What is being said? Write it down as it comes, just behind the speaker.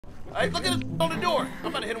Hey, look at it on the door. I'm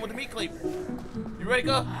about to hit him with the meat cleaver. You ready,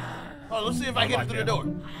 go? Oh, let's see if I get him through the door.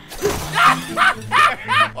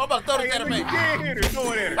 Oh, I'm about to throw this at him, man. You can't hit her.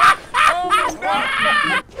 Throw it at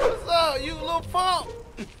her. What's up, you little pump?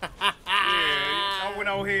 Yeah, I went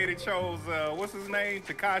on here and chose, what's his name?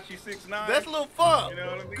 Tekashi 6ix9ine. That's a little pump. You know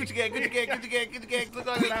what I mean? Gucci gang, Gucci gang, Gucci gang, Gucci gang. Look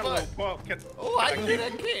at his Not a butt. little pump. Oh, how you do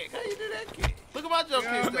that kick? How you do that kick? Look at my jump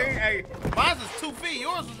You know kick, what I mean? though. Hey, Mine's is 2 feet.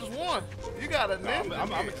 Yours is just 1. You got a ninja. I'm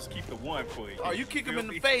gonna just keep the 1 for you. Oh, you kick them in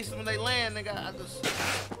the face when they land, nigga. I just...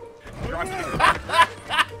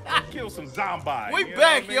 Kill some zombies. We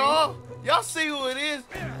back, y'all. Y'all see who it is?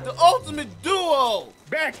 The ultimate duo.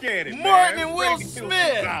 Back at it, Martin man. and Will Ready to kill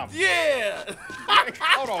Smith. some zombies. Yeah.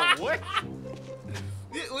 Hold on, what?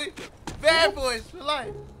 Bad boys for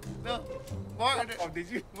life. No. Martin. Oh, did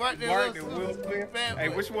you? Martin and Will Smith? Bad Hey,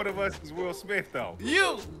 boys. which one of us is Will Smith, though?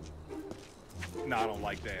 You. No, I don't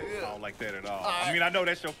like that. Yeah. I don't like that at all. Right. I mean, I know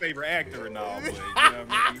that's your favorite actor and all, but you know what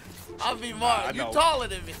I mean? I'll be Martin. I You know. taller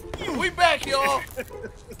than me. We back, y'all.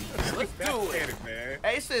 Let's Back do at it. it, man.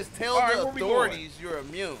 Hey, it says tell All right, the where we authorities you're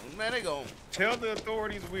immune. Man, they gon' Tell the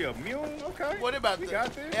authorities we immune. Okay. what about we the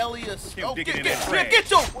got this? Elias? Him Oh, digging in get that trash. get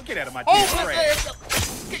your Well, get out of my oh, deep my trash.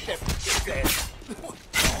 ass. Get that.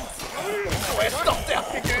 Oh, stop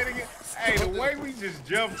that. Kick that again. Hey, the way we just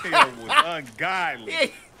jumped him was ungodly. Yeah.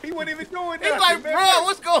 He wasn't even doing He's nothing, like, man. bro,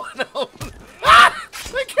 what's going on? Ah!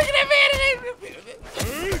 They kicking that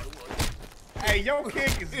man. Hey, your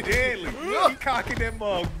kick is deadly. He cocking that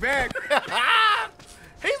mug back.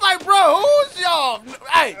 He's like, bro, who's y'all?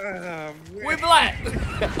 Hey, we man. black.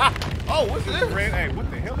 Oh, what's this? Hey, what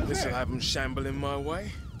the hell is This'll that? have him shambling my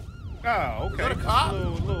way. Oh, okay. that a cop?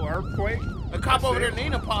 Little earthquake. A cop That's over there, it.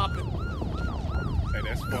 Nina popping. Hey,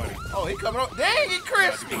 that's funny. Oh, he coming up. Dang, he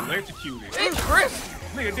crispy. Electrocuted. He crispy.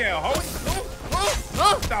 Nigga down, homie.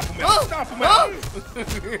 Stop him out. Huh? Stop him Huh? out.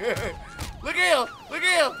 Look at him. Look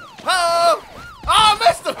at him. Oh, I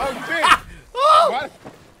missed him. Oh, shit. Oh, What?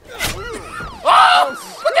 oh,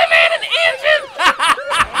 put that man in the engine.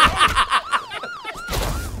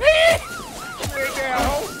 Lay down,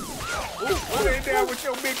 homie. Lay down with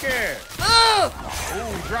your big ass.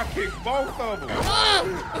 Ooh, drop kick both of them.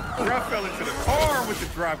 Bruh fell into the car with the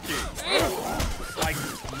drop kick. Like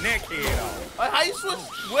neck head off. How you switch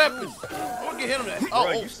weapons? I'm gonna get him that. Bruh,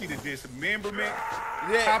 Oh, you see the dismemberment?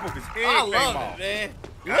 yeah. Top of his head I came love off. it, man.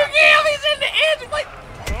 Look at him. He's in the engine. Like,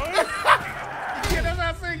 Yeah, that's what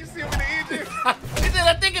I said. You see him in the engine? he said,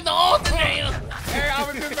 I think it's the alternator. Hey, I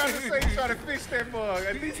was just about to say, you trying to fix that mug.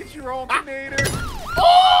 At least it's your alternator.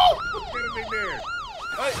 Oh! Get him in there.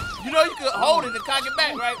 Hey, you know you could hold it and cock it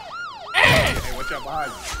back, right? Hey! Hey, watch out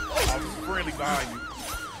behind you. I was friendly behind you.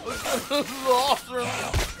 Little officer.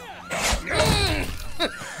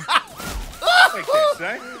 Take that,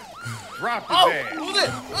 son. Drop his Oh, ass. who's it?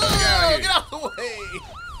 outta Oh, here. get out the way.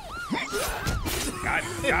 Got it,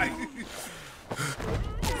 got it.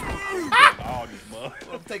 All these mugs.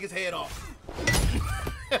 Let him take his head off.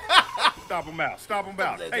 Stop him out. Stop him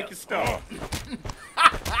out. Take your stuff.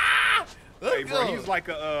 Let's Hey, bro, go. he was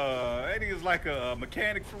like a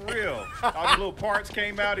mechanic for real. All the little parts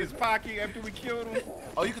came out his pocket after we killed him.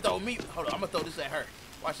 Oh, you can throw meat. Hold on, I'm gonna throw this at her.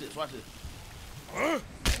 Watch this, watch this.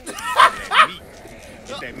 That meat.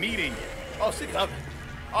 Get that meat in you. Oh, she coming.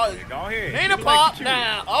 Oh, Go ahead. Nina Get pop electrocuted.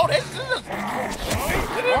 down. Oh, they just Walk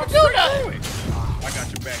didn't do straight nothing. through it. I got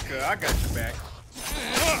your back, cuz. I got your back.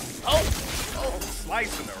 Oh,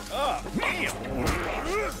 Slicing her up. Damn.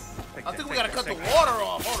 I think we gotta cut the water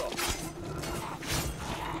off. Hold on.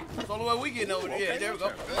 That's the only way we getting over there. Yeah, there we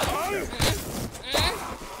go.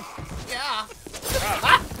 Yeah.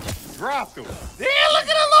 Dropped him. Yeah, look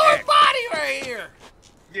at the lower body right here.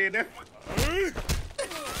 Yeah, that.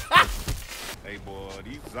 Hey, boy,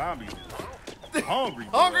 these zombies is hungry.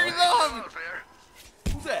 boy. Hungry zombie. Out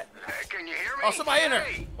there. Who's that? Can you hear me? Oh, somebody in there.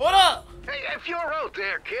 Hey, What up? hey, if you're out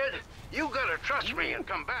there, kid, you gotta trust me and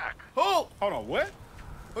come back. Who? Hold on, what?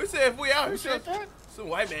 Who said if we out Who here? said that? Some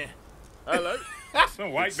white man. Hello.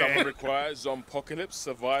 Some white Someone man. requires Zompocalypse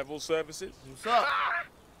survival services. What's up?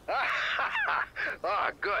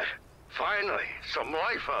 Ah, good. Finally, some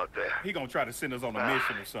life out there. He gonna try to send us on a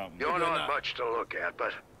mission or something. You're You're not not. much to look at,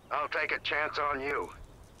 but I'll take a chance on you.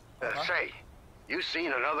 Say, you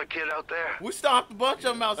seen another kid out there? We stopped a bunch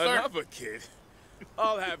of them out, sir. Another kid.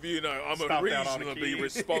 I'll have you know, I'm Stomped a out all the reasonably kids.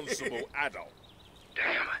 responsible adult.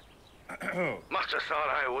 Damn it. Must have thought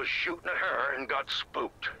I was shooting at her and got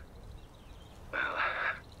spooked. Well,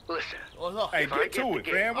 listen. What's up? Hey, If I get get to the it,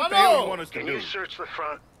 gate- man. I What the hell know. you want us to Can do? you search the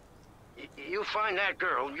front? You find that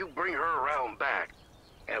girl, you bring her around back,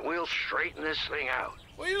 and we'll straighten this thing out.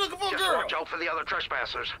 What are you looking for, Just girl? watch out for the other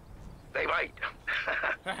trespassers. They bite.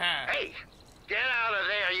 Hey, get out of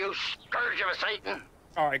there, you scourge of Satan.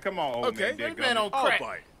 All right, come on, old Okay, man. man on I'll crack.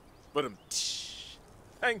 bite. But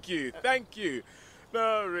thank you, thank you.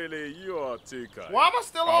 No, really, you are too kind. Why am I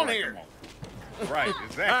still All on right, here? come on. Right, Hey,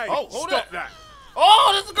 exactly. Oh, hold stop up. that.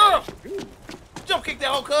 Oh, there's a girl. Jump kick that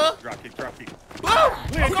whole cuz. Drop kick, drop kick. Woo!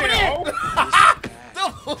 I'm coming down, in.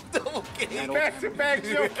 Double kick. Back to back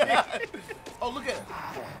jump kick. Oh, look at it.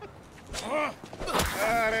 Ah,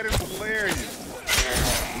 that is hilarious.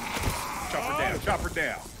 Chop her down, chop her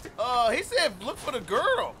down. He said look for the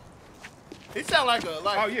girl. He sound like a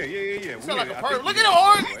Oh, yeah. He sound like a I person. think Look we at the did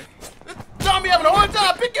horn. anyway. Zombie having a hard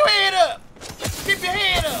time. Pick your head up. Keep your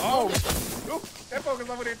head up. Oh, ooh, that fucker's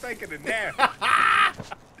over there taking a nap.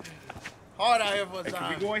 Hard out here for a Hey, can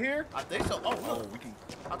time. we go in here? I think so. Oh, Oh, look. we can.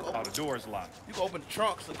 I can Oh, open, the door's locked. you can open the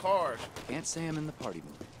trunks of cars. Can't say I'm in the party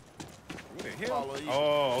mood. What the hell? Follow you.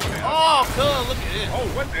 Oh, okay. Oh, cuz, look at this. Oh,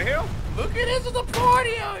 what the hell? Look at this. It's a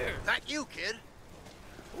party out here. That you, kid?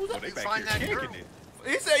 Who's Oh, up? they You back find here that kicking girl? it.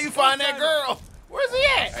 He said you find that girl. Where's he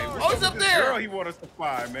at? Hey, what's Oh, he's with up this girl there. he want us to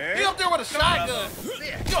find, man. He up there with a shotgun.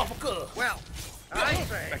 Yeah. Get off a cuz. Well, I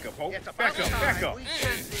say, Back up, Hope. it's about Back up, time back up. we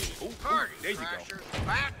send these Ooh, party there you go. crashers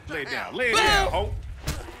back to Lay it hell. down, lay it down, Boom. Hope.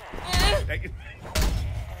 Hey,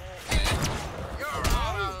 You're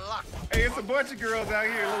out of luck. hey, it's a bunch of girls out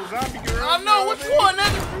here, little zombie girls. I you know what which I mean? one,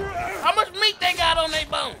 nigga. How much meat they got on their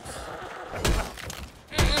bones?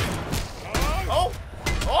 Oh,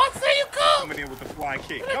 I see you come. Coming in with the flying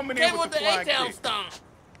kick. Coming in Came with with the the flying A-Town kick. stomp.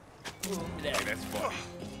 Hey, that's funny.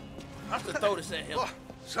 I should throw this at him. Oh,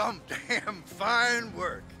 some damn fine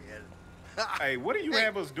work, kid. Hey, what do you Hey,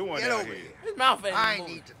 have us doing get out over here? here. His mouth ain't I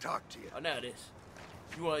moving. need to talk to you. Oh, now it is.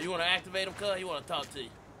 You want to activate him, cuz? He want to talk to you.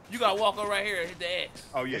 You got to walk over right here and hit the X.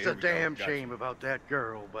 Oh, yeah, It's here a we go. damn Gotcha. shame about that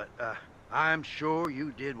girl, but I'm sure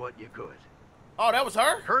you did what you could. Oh, that was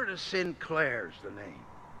her? Curtis Sinclair's the name.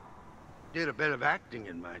 Did a bit of acting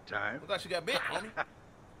in my time. Look like she got bit, homie.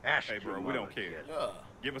 Ask Hey, bro, your we don't mother, care. kid. Yeah.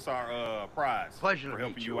 Give us our prize Pleasure for to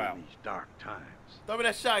helping meet you you out. in these dark times. Throw me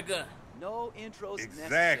that shotgun. No intros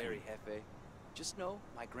Exactly. necessary, Hefe. Just know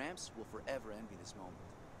my Gramps will forever envy this moment.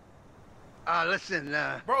 Listen,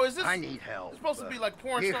 Bro, is this... I need help. It's supposed to be like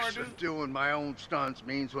porn star, Yes, dude. doing my own stunts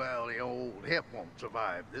means, well, the old hip won't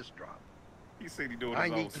survive this drop. He said he doing I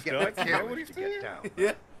his own need to get stunts. my Is that what he carriage to get said? down.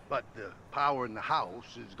 Yeah. But the power in the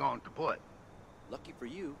house is gone kaput. Lucky for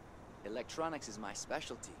you, electronics is my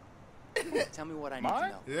specialty. Tell me what I need Mine? to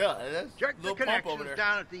know. Yeah, that's Check the little pump over connections there.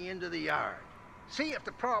 down at the end of the yard. See if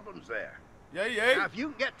the problem's there. Yeah, Now, yeah. if you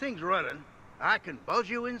can get things running, I can buzz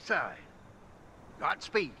you inside.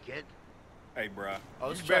 Godspeed, kid. Hey, bro, Oh, you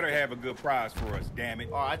let's better track it. have a good prize for us, damn it.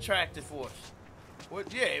 Oh, I tracked it for us.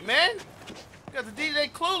 What? Yeah, man. Got the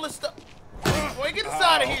DJ Clueless stuff. Boy, get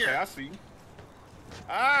inside of Oh, here. Okay,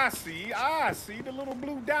 I see the little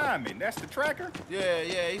blue diamond. That's the tracker? Yeah,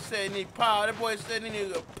 he said he need power. That boy said he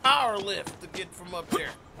need a power lift to get from up there.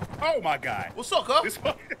 Oh, my God. What's up, huh? This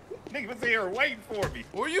one, nigga was here waiting for me.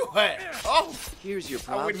 Where you at? Oh, Here's your I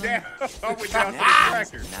problem. went down to the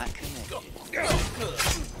tracker. Not connected. good.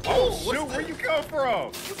 Oh, what's shoot, that? where you come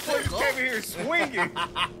from? Boy, you came in here swinging.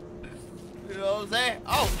 You know what I'm saying?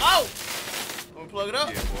 Oh. I'm gonna plug it up.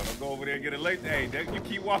 Yeah, boy, don't go over there and get it late. Hey, you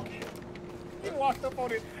keep walking. You walked up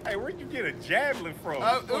on it. Hey, where'd you get a javelin from?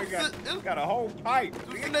 Boy, got a whole pipe.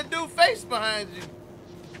 What's in that dude face behind you?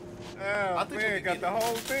 Oh, I think we man, can got get the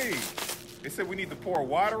whole thing. It said we need to pour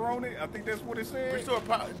water on it. I think that's what it said. Restore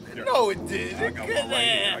power. Yeah. No, it didn't. I got Look one right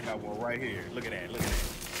here. at I that. got one right here. Look at that. Look at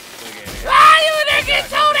that. Look at that. Ah, you in there get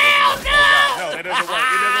towed down. No, No. that doesn't work.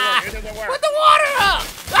 It doesn't work. It doesn't work. Put the water up.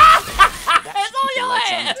 It's on Keep the your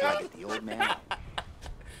lights on head. the target, the old man.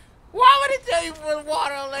 Why would it tell you put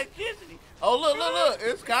water on electricity? Oh, look.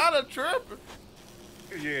 It's kind of tripping.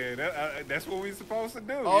 Yeah, that's what we're supposed to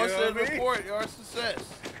do. Oh, you it know says what I mean? report your success.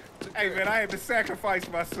 Hey, man, I had to sacrifice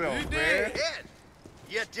myself, You did. man. Kid,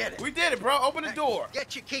 you did it. We did it, bro. Open the door.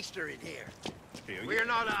 Get your keister in here. Hell We're yeah.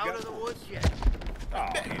 not You out got of the it. woods yet. Oh,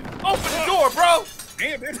 man. Open the door, bro.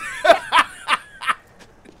 Damn it.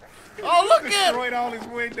 Oh, look at him. Destroyed all his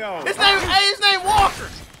windows. His name Walker.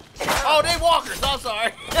 Oh, they Walkers. I'm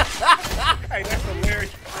sorry. Hey, that's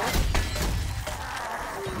hilarious.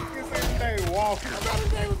 His name Walker.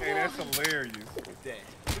 his name was Hey, that's Walker. hilarious.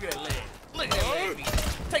 Look at that leg. Look at that leg. B.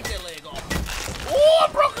 Take that leg off. Oh,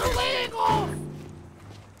 I broke her leg off.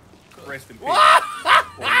 Rest in peace. What?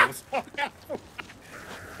 Oh,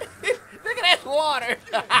 Look at that water.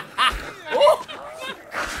 Ooh.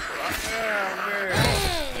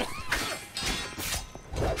 man.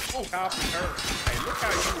 Top and hurt. Hey, look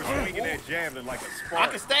how you were swinging that javelin like a spark. I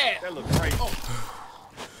can stab. That looks great.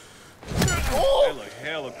 That look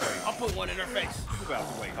hella crazy. I'll put one in her face. Move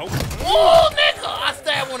out the way, Hope. Oh, nigga! I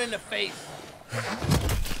stabbed one in the face.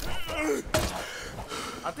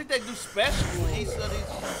 I think they do special in each of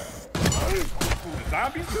these. Who, the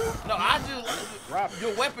zombies do? No, I do. Rob.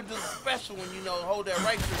 Your weapon does special when you know hold that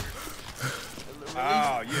right trigger.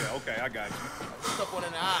 Oh, yeah, okay, I got you. Stuck one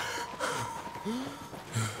in the eye.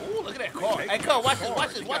 Ooh, look at that car. Hey, come, watch this,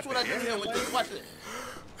 watch this. Watch what I do to him with this. Watch this.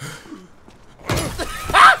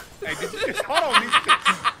 Hey, did you just hold on? These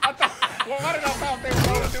I thought, well, why did I thought they were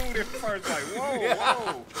gonna do this first? Like, whoa,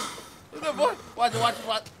 whoa. Look at boy. Watch it, watch it,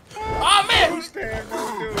 watch it. Oh, man. Who's that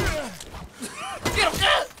gonna do? Get him,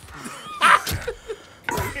 get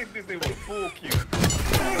Hit this thing with a full cue.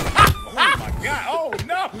 Oh my God! Oh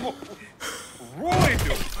no! Ruined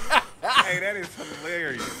him. Hey, that is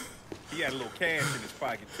hilarious. He had a little cash in his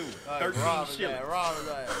pocket too. 13 shillings.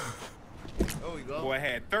 There we go. Boy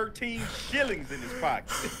had 13 shillings in his pocket.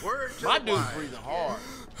 Word to My the dude's wise. breathing hard.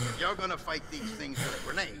 If you're gonna fight these things with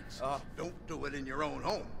grenades, don't do it in your own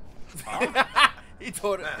home. He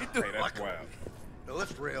told it. He threw Hey, that's wild. The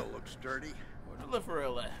lift rail looks dirty. Where's the lift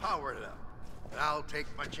rail at? Power it up. And I'll take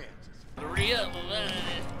my chances. The real.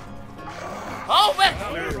 Oh, man.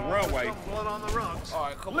 Clear the runway. Some blood on the rungs. All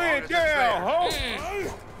right, come Lay on. it down, ho!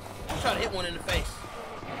 I'm trying to hit one in the face.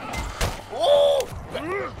 Oh! Back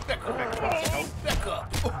up. Back up.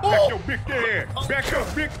 Back your big ass. Back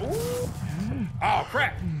up, big. Ooh. Oh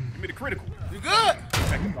crap! Give me the critical. You good?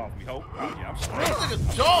 Back it off me, ho. Oh yeah, I'm This straight.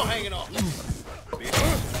 nigga's jaw hanging off. Look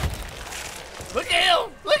at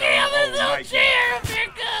him! Look at him! There's no Mike. chair,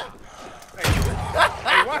 America!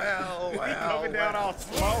 Hey, what? Well, He coming down all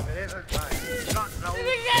slow. It isn't time. Not no Look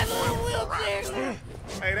at that little wheelchair!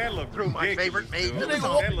 Hey, that look Threw my favorite maid dude. to the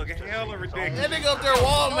dog. That look hella ridiculous. That nigga up there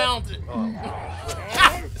wall mounted.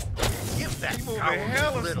 Give that He moving coward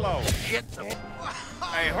hella little slow. shit.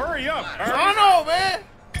 Hey, hurry up, I Ernest. know, man.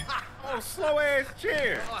 Oh, slow ass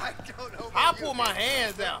chair. I don't know. I pull my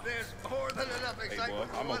hands out. There's more than enough Hey, boy,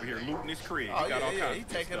 excitement. I'm over here looting his crib. Oh, He got all yeah, kinds he of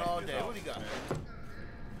taking stuff all in day. his What he got? office.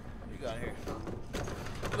 What you got here?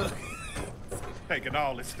 Taking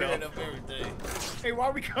all this Clearing stuff. up everything. Hey, why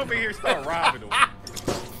we come in here and start robbing them?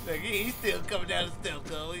 Look, he's still coming down the steps,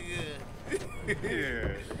 though. We good. Yeah.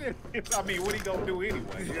 I mean, what he gonna do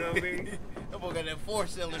anyway? You know what I mean? That boy got that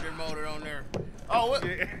 4-cylinder motor on there. Oh, what?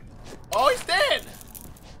 Yeah. Oh, he's dead.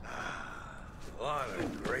 A lot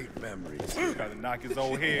of great memories. Trying to knock his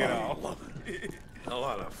old head off. A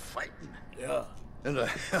lot of fighting. Yeah. And a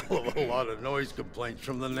hell of a lot of noise complaints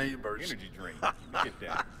from the neighbors. Energy drink. Look at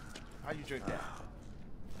that. How you drink that?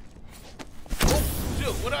 Oh,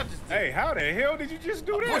 shoot, what I just did? Hey, how the hell did you just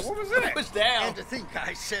do that? What was that? Push down. And to think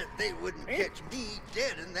I said they wouldn't catch me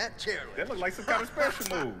dead in that chairlift. That looked like some kind of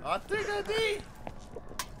special move. I think I did.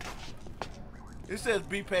 It says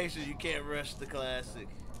be patient, you can't rush the classic.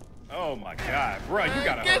 Oh my God, bro, you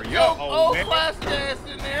gotta Get hurry your up, old old man. classic ass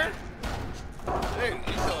in there. Hey,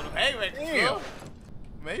 you told him, hey, Rex, Damn.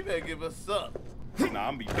 maybe they give us some. Nah, I'm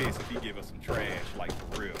gonna be pissed if he give us some trash, like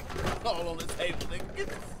for real. All on the table, nigga. Get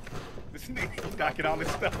this. This nigga knocking all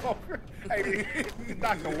this stuff over. Hey, he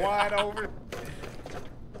knocked the wine over.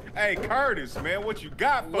 Hey, Curtis, man, what you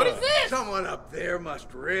got for What is us? this? Someone up there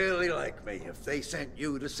must really like me if they sent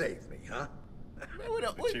you to save me, huh? Man, what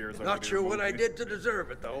up? The What? cheers over Not there sure what I moving did to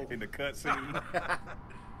deserve it, though. in the cutscene.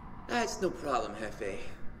 That's no problem, Hefe.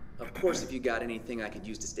 Of course, if you got anything I could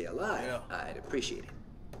use to stay alive, Yeah. I'd appreciate it.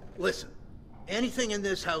 Listen, anything in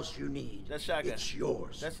this house you need, That shotgun. it's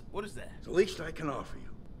yours. That's what is that? It's the least I can offer you.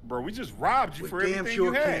 Bro, we just robbed you We for damn everything sure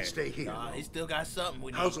you had. can't stay here. Nah, he still got something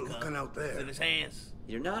we need. How's it cuz. looking out there? It's in his hands.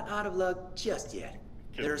 You're not out of luck just yet.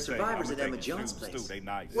 Kill There are him, say, survivors I'ma at Emma take your John's shoes, place. too. They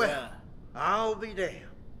nice. Well, Yeah. I'll be damned.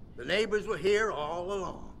 The neighbors were here all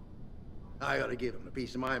along. I ought to give them a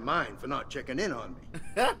piece of my mind for not checking in on me.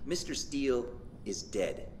 Mr. Steele is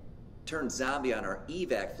dead. Turned zombie on our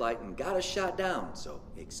evac flight and got us shot down, so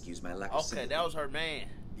excuse my lack of Okay, sympathy. that was her man.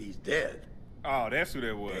 He's dead. Oh, that's who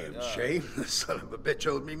that was. Damn shame. The son of a bitch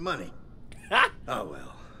owed me money. Oh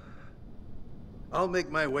well. I'll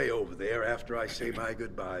make my way over there after I say my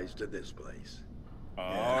goodbyes to this place.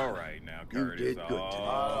 All right, now, You Curtis. did good today.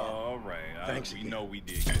 All right. Thanks We again. know we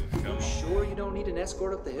did good. Come on. Sure you don't need an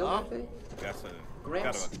escort up the hill, Huh? Hefe? That's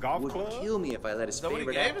Gramps got a golf would club? kill me if I let his that what he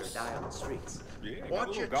favorite gave actor us? die on the streets. Yeah, got a Watch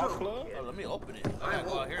little it, golf too. club. Oh, let me open it. I I gotta go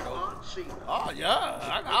out won't here go though. on seeing. Oh yeah,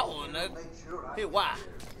 I got one. Hey, why?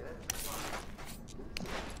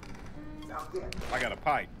 I got a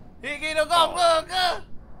pipe. He ain't get no golf club,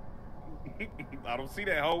 cuz. I don't see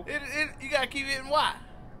that hoe. You gotta keep hitting why?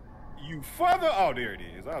 You further. Oh, there it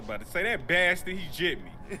is. I was about to say that bastard. He jipped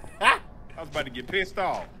me. I was about to get pissed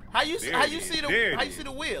off. How you There how it you is. see the There it how you is. see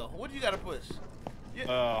the wheel? What do you gotta push?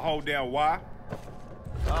 Hold down Y.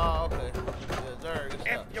 Oh, okay. Yeah, there, good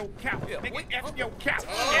F stuff. your cow. Yeah, Nigga, wait. F your cow.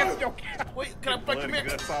 F your cow. Wait, can I break the Bloody mirror?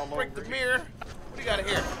 guts all Break the over. mirror. What do you got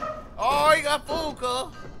here? Oh, you got food,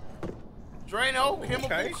 cuz. Drano,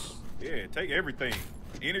 chemicals. Okay. Yeah, take everything.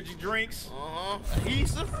 Energy drinks.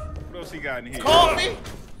 Adhesive. What else he got in here? Coffee.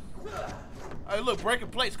 Hey, look, breaking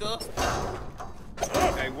plates, cuz.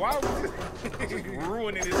 Hey, why was this just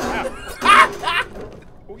ruining his house?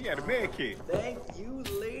 Oh, he had a med kit. Thank you,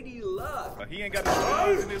 Lady Luck. He ain't got no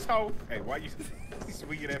drugs in this hole. Hey, why you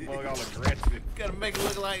swinging that bug all aggressive? Gotta make it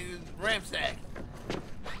look like Ramsack.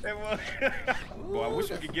 That bug. Boy, I wish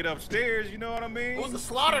we could get upstairs, you know what I mean? What's the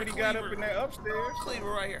slaughter See what he got cleaver? up in that upstairs? Cleaver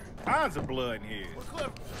right here. Tons of blood in here. What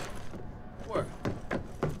cleaver? Where?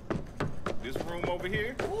 This room over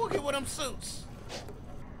here. Ooh, get one of them suits.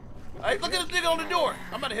 Hey, look at this nigga on the door.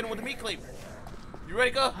 I'm about to hit him with the meat cleaver. You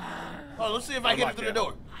ready, cuz? Oh, let's see if I get him through the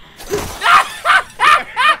door.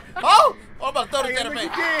 Oh! I'm about to throw this Hey, at him, look, you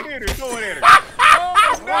man. can't hit her. Throw it at her.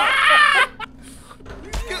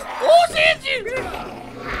 Oh, she hit you!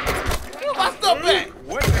 Give my stuff back!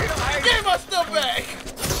 What the hell? Hey, Give my stuff back!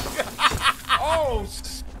 oh,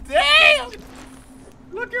 Damn!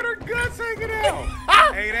 look at her guts hanging out.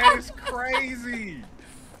 Hey, that is crazy.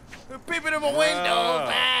 Peeping in my window.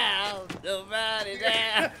 Down, nobody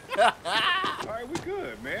down. All right, we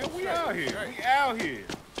good, man. We out here. We out here.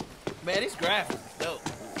 Man, these graphics dope.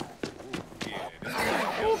 Yeah, this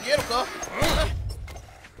Oh, get him, cuz.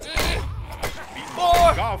 is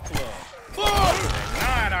Boy. golf club. Boy!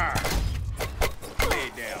 9 iron. Lay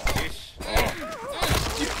it down, bitch.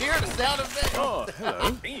 You hear the sound of that? Oh,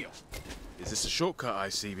 hello. Damn. Is this a shortcut I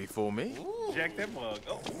see before me? Ooh. Jack that mug.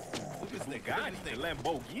 Oh, look at this Bugatti, the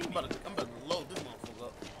Lamborghini. I'm about to load this motherfucker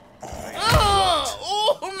up.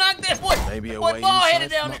 Oh, knock that boy. Maybe a boy, way ball inside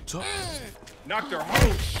headed down from there. up top. Knocked her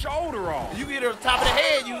whole shoulder off. You get her on the top of the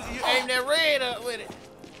head, you aim that red up with it.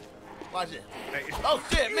 Watch it. Hey, Oh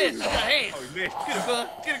shit, miss. You got hands. oh, miss. Get her, cuz.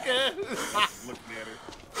 Get her, cuz. Looking at her.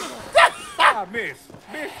 Ah, miss.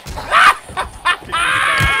 Miss.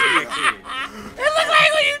 It look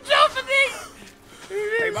like when you jumping, nigga.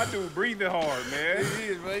 Hey, my dude breathing hard, man. It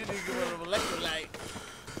is, bro. You need to give her an electrolyte.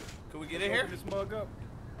 Can we get in here? Open this mug up.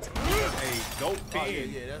 Hey, dope Oh, pen.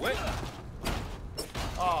 yeah, that's What?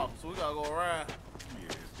 Oh, so we gotta go around. Yeah,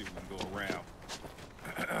 let's see if we can go around.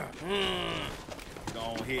 Go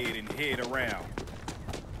ahead and head around.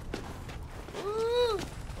 Ooh.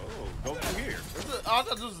 Oh, go through here. I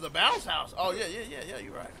thought this was the bounce house. Oh, yeah,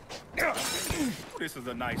 you're right. This is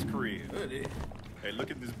a nice crib. It is. Hey, look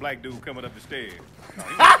at this black dude coming up the stairs. Oh,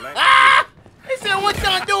 he was black. He said, what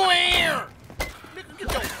y'all doing here? Nigga,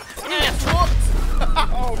 get your ass whooped.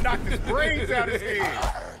 Oh, knocked his brains out his head.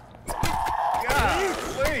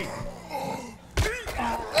 Golly.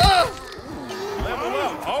 Level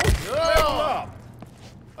up. Oh, level up.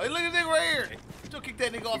 Hey, look at that nigga right here. Still kick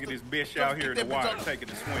that nigga off. Look at this bitch still out here in kick the that bitch water off. taking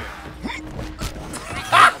a swim.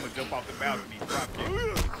 I'm gonna jump off the balcony, drop kick.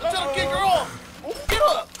 I'm trying to kick her off. Get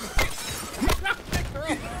up.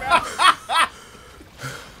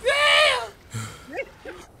 Damn.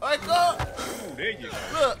 All right, go. Ooh, there you go.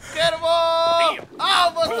 Look, get him off. Damn.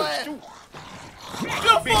 Oh, what's Oh, that? shoot.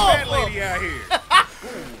 Good Big ball. fat lady out here.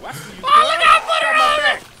 Ooh, I see you. Oh, look out, put her Got my on.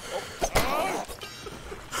 back.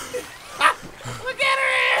 Look at her.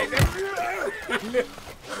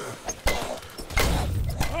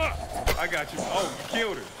 I got you. Oh, you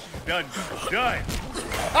killed her. She's done. Done.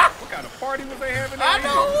 What kind of party was they having I out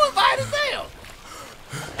know who was by himself.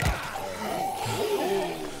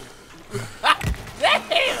 Damn.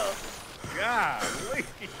 here? Golly.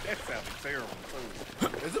 That sounded terrible, too.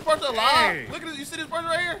 Is this person alive? Hey. Look at this. You see this person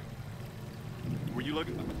right here? Were you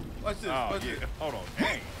looking? Watch this. Oh, Watch yeah. this. Hold on.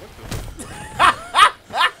 Dang.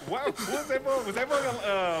 What was that bug? Was that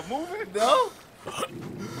bug moving? No?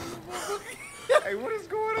 Hey, what is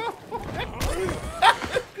going on?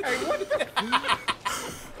 Hey, what the?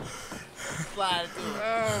 Slide it through.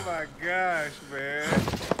 Oh, my gosh, man.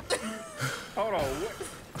 Hold on. What?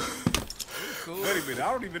 Cool. Wait a minute.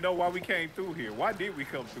 I don't even know why we came through here. Why did we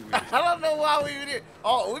come through here? I don't know why we were here.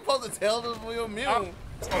 Oh, we supposed to tell them we were immune. Oh,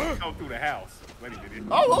 we come through the house. Wait a minute.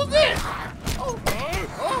 Oh, who's this? Oh,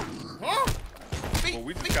 Well,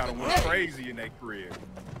 we just kind of went crazy in that crib.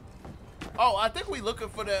 Oh, I think we looking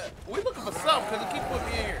for the. We looking for something because it keep putting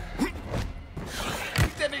me in here.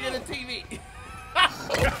 Keep that nigga in the TV.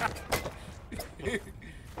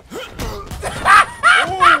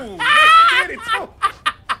 Ooh, let's get it too.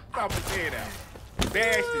 Pop his head out.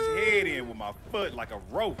 Bashed his head in with my foot like a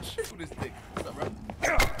roach. Who this nigga? What's up, bro?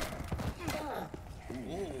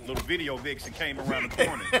 Little video vixen came around the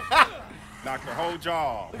corner. Knocked her whole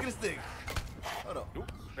jaw off. Look at this thing. Hold on.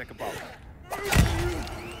 Oop, back up off.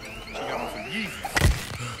 She got on some Yeezys.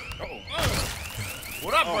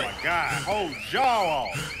 What up, Oh break? my God, whole jaw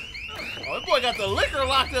off. Oh, this boy got the liquor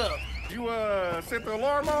locked up. You set the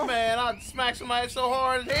alarm off? Man, I smacked somebody so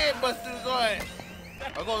hard his head busted through his ass.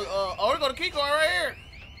 We're going to key card right here.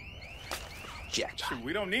 Shoot,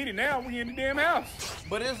 we don't need it now. We in the damn house.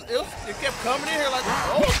 But it kept coming in here like,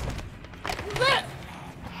 oh, what's that?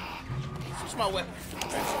 It's my weapon.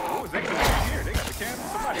 What was that coming in here? They got the camera.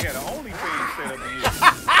 Somebody had an OnlyFans set up in here.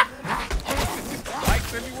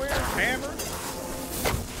 Lights everywhere, hammer.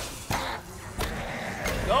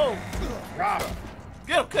 Go. Drop him.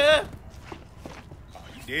 Get him, cuz. Oh,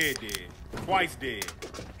 you dead. Twice dead.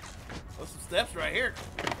 There's some steps right here.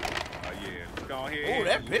 Oh, yeah. Go ahead. Oh,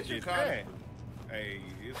 that picture Get kinda- that. Hey,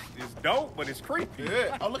 it's dope, but it's creepy.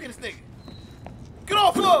 Yeah. Oh, look at this nigga. Get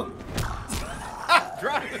off of him.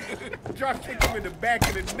 Drop kick him in the back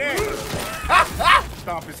of the neck.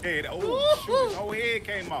 Stomp his head. Oh, shoot, his whole head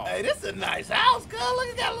came off. Hey, this is a nice house, cuz. Look,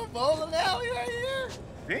 it got a little bowling alley right here.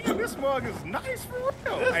 Damn, this mug is nice for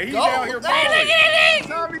real. Hey, he go. down here Hey, bowling. look at it.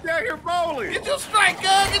 Tommy down here bowling. Get your strike, cuz.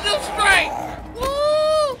 Get your strike.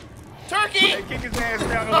 Woo! Turkey. Hey, kick his ass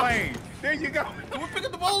down the lane. There you go. Can we pick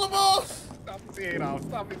up the bowling balls? Stop his head off.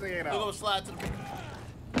 Stop his head We're off. gonna slide to the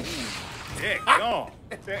Heck, gone.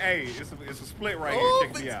 Hey, it's a split right Oh,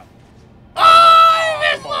 here. Check me out. Oh,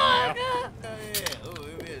 this come on, one. man. Yeah. Oh,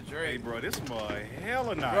 it is Hey, Drake. bro, this mug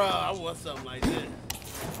hella nice. Bro, I want something like that.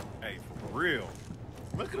 Hey, for real.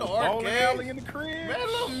 Look at the Bowling alley arcade. in the crib. Man, a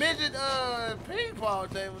little midget ping pong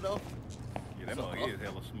table though. Yeah, that mug is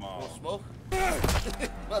hella small. Want smoke?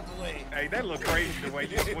 About the way. Hey, that look crazy the way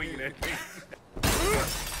you swing that thing.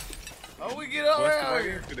 Oh, we get over Bust right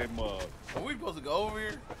here. into that mug. Are we supposed to go over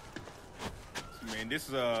here? Man, this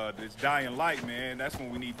dying light, man. That's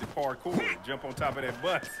when we need the parkour. Jump on top of that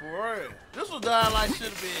bus. For real. This was Dying Light should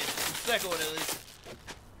have been the second one at least.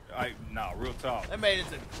 Nah, real talk. They made it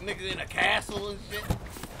to niggas in a castle and shit.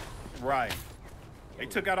 Right. They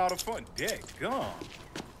took out all the fun. Deck gone.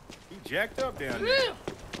 He jacked up down there. Yeah.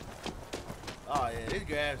 Oh yeah, these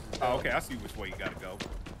guys. Oh, okay, I see which way you gotta go.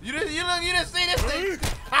 You didn't see this thing?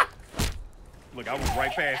 Look, I was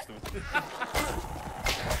right past him.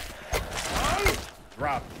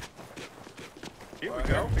 Drop it.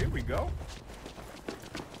 Here we go.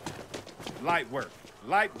 Light work.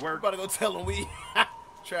 I'm about to go tell them we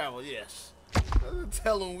travel. Yes.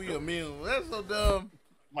 Tell them we immune. That's so dumb.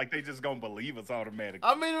 Like they just gonna believe us automatically.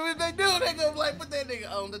 I mean, if they do, they gonna like put that nigga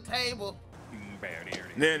on the table. There it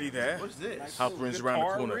is. Nearly there. What's this? Halperin's Good around the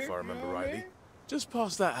car corner, rig, if I remember you know what I rightly. mean? Just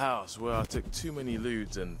past that house where I took too many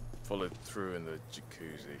lewds and followed through in the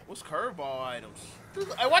jacuzzi. What's curveball items?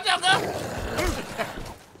 Hey, watch out, guys!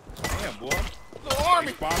 Damn, boy. Little army.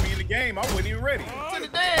 They spawned me in the game. I wasn't even ready. To the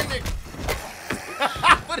damn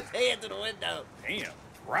nigga. Put his head to the window. Damn,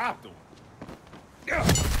 dropped him.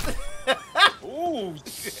 Ooh,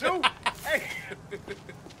 shoot. Hey.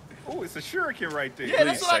 Ooh, it's a shuriken right there. Yeah,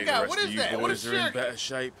 that's Please what I say got. the rest What of is you that? What boys is are in shuriken? better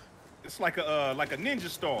shape. It's like a ninja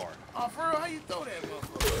star. Oh, for real? How you throw that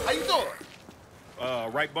motherfucker? How you throw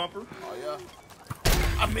it? Right bumper. Oh, yeah.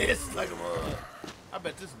 I missed like a mug. I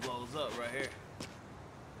bet this blows up right here.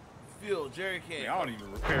 Fuel, jerry can. I don't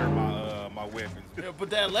even repair my weapons. Yeah, but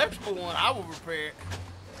that electrical one, I will repair it.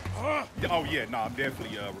 Oh yeah, no, I'm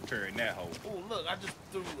definitely repairing that hole. Oh, look, I just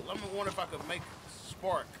threw. Let me wonder if I could make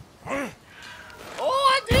spark. Oh,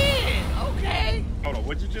 I did. Okay. Hold on,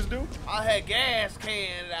 what'd you just do? I had gas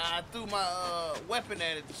can and I threw my weapon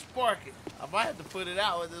at it to spark it. I might have to put it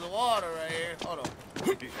out with this water right here. Hold on.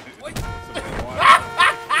 Wait. Kick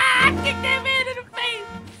that man in the face.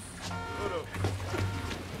 Hold on.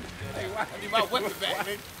 Hey, I need my weapon back,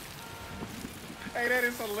 nigga. Hey, that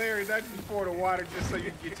is hilarious. I just poured the water just so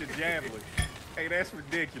you can get your javelin. Hey, that's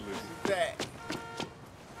ridiculous. That.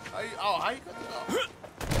 How you cut it off?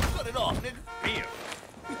 Cut it off, nigga. Damn.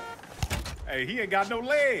 Hey, he ain't got no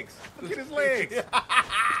legs. Look at his legs.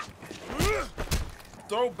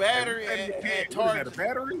 Throw battery What at is that, target. a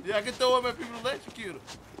battery? Yeah, I can throw them at people to electrocute them.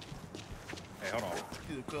 Hey, hold on.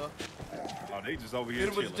 Get him, cuz. Oh, they just over here Hit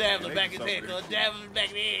him with the chilling. javelin They back just his head, over there. cuz. Javelin back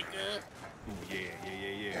in the head, cuz. Ooh,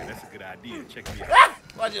 yeah. That's a good idea. Check me out.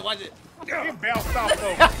 Watch it. He bounced off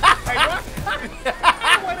though. Hey, what?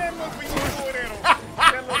 What that look when you doing at him?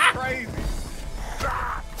 That look crazy.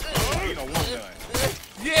 He don't want none.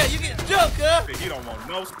 Yeah, you get jumped, cuz. He don't want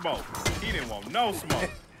no smoke. He didn't want no smoke.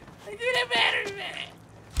 Get that battery back.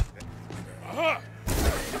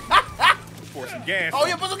 Pour some gas. Oh, on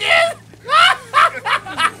you him. put some gas?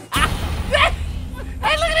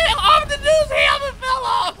 Hey, look at that. Off the news helmet fell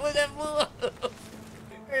when that blew up.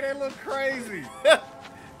 Hey, that look crazy. He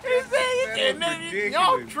said, looks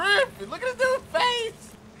y'all ridiculous. tripping. Look at this dude's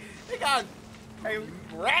face. He got Hey,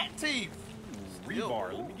 rat teeth.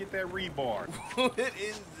 rebar. Let me get that rebar. What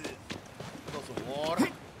is it? Got some water.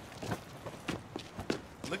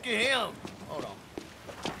 Look at him. Hold on.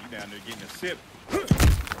 You down there getting a sip. Get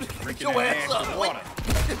Drinking your that ass nasty up. water.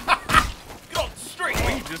 Get on the street. Oh,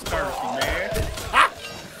 he just thirsty, man.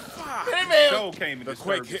 That man, Joe came and The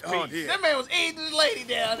disturbed quake his hit hard peace. here. that man was eating this lady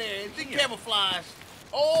down there. And she camouflaged.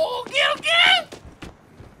 Oh, get him, get him.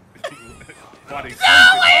 While they sleeping.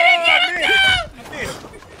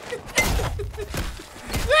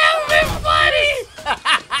 That was funny.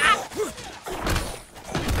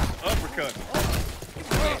 Uppercut.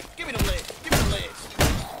 Give me the legs. Give me the legs.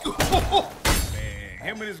 Man,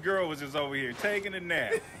 him and his girl was just over here taking a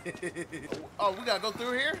nap. Oh, we gotta go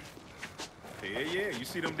through here? Yeah. You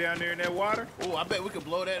see them down there in that water? Oh, I bet we could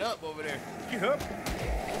blow that up over there. Yep. We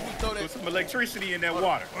throw Put that. some electricity in that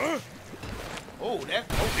water. Oh, that.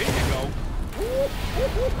 Oh, there you go.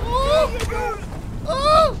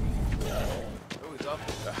 Oh! There we go.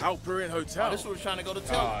 The Halperin Oh, Hotel. this is where we're trying to go to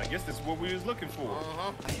tell. I guess this is what we was looking for.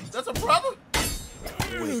 That's a brother?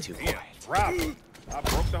 Way too Yeah, quiet. Robin. I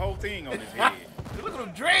broke the whole thing on his head. Look at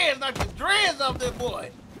them dreads. Knock the dreads off that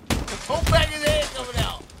boy. The whole back of his head coming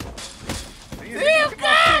out. See, Damn, look at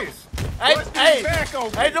my fist. Hey, What's hey, his back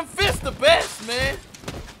open? hey, them fists the best, man.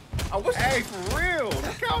 I wish. Hey, for real.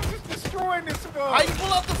 Look how I'm just destroying this How one. you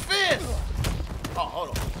pull out the fist? Oh, hold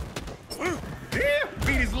on. Damn,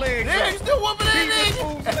 beat his legs Yeah, you up. still whooping Beat this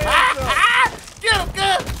fool's legs that up. nigga? Get him,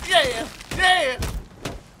 good. Yeah, yeah.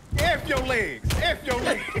 F your legs. F your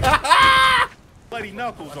legs. Bloody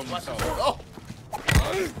knuckles on Watch these this. toes. Oh,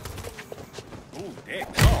 Ooh, that.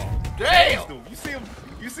 Oh, damn. dude.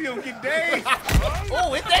 You see him get dazed?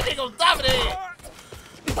 Oh, hit that nigga on top of the head.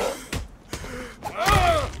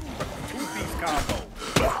 Two-piece combo.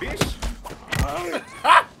 Bitch.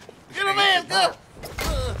 Get him, man, good.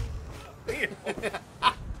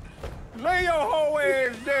 Lay your whole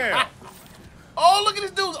ass down. Oh, look at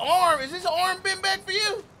this dude's arm. Is his arm bent back for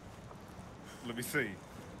you? Let me see.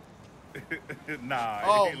 Nah,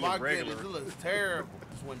 Oh, it my look regular. goodness. It looks terrible.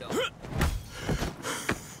 This window.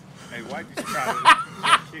 Hey, why'd you try to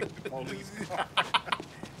kick the police car?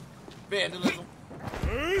 Vandalism.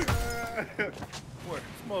 What?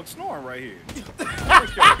 Smug snoring right here. He's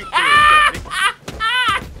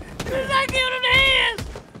not giving him the hands.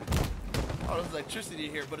 Oh, there's electricity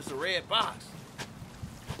in here, but it's a red box.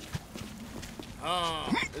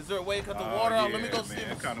 Is there a way to cut the water out? Let me go see.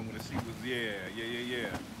 I kind of want to see what's. Yeah.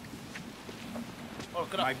 Oh,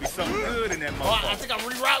 cut up. Might be something good in that Oh, I motherfucker. think I'm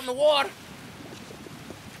rerouting the water.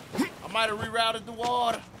 I might have rerouted the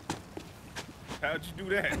water. How'd you do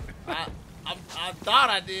that? I thought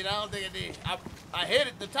I did. I don't think I did. I hit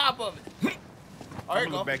it the top of it. Oh, here I'm you gonna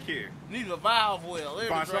go. look back here. Need a valve wheel. There it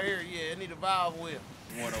Find is right something? here. Yeah, it need a valve wheel.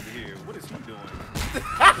 One over here. What is he doing?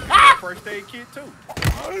 First aid kit too.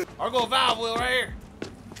 Or go valve wheel right here.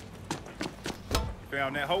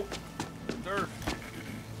 Found that hope. Dirt.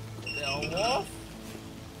 That off.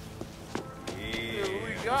 Yeah. what we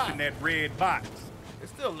What's got? in that red box?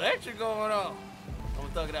 It's still electric going on. I'm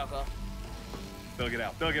gonna thug it out, cuz. Thug it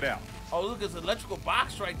out. Thug it out. Oh, look, there's an electrical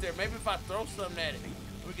box right there. Maybe if I throw something at it,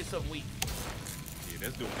 we get something weak. Yeah,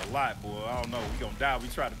 that's doing a lot, boy. I don't know. We gonna die. We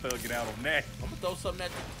try to thug it out on that. I'm gonna throw something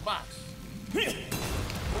at the box.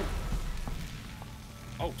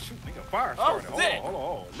 Oh shoot, nigga, fire Oh, started. shit. Hold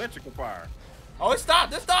on. Electrical fire. Oh, it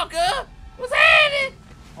stopped. It stopped, cuz. What's happening?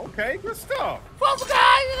 Okay, good stuff. Folks,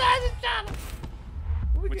 guys, you guys is trying to...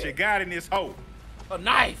 What you got in this hole? A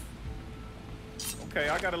knife. Okay,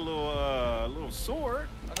 I got a little sword.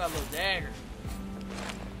 I got a little dagger.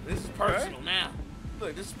 This is personal now.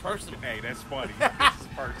 Look, this is personal. Hey, that's funny. This is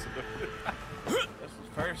personal. This is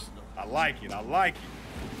personal. I like it. I like it.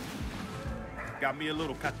 Got me a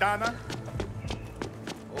little katana.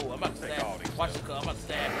 Oh, I'm about to Take stab all him. these. Watch the cuz. I'm about to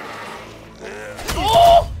stab him.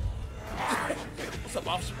 Oh! What's up,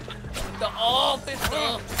 officer? The all fist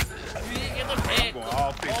up. You didn't get the head. Going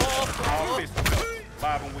all fist. All fist.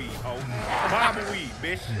 Bob and weed. Oh, bob and weed,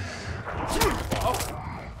 bitch.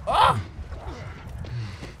 Oh!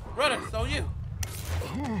 Brother, it's on you.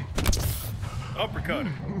 Uppercut.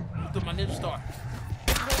 Do my ninja star.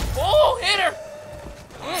 Oh, hit her!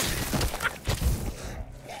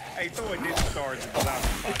 Hey, throw a ninja stars in the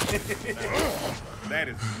That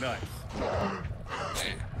is nuts.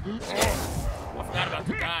 I forgot about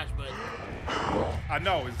the dodge, but I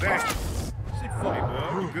know, exactly. she Hey, fucked.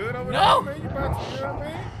 bud, you good over No. there, man? You about to, you know what I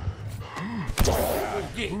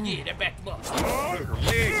mean? Yeah, that backed him up. Took her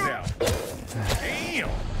legs out. Damn.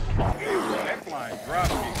 That flying drop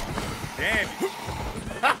kick. Damage.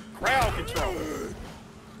 Crowd control.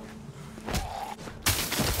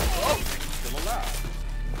 Still alive.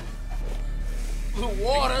 The water,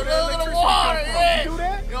 Where look at the electricity water, come from? yeah. You do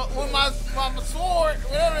that? You know, with my sword,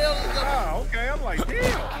 whatever the hell is that. Ah, okay. I'm like,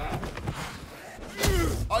 damn.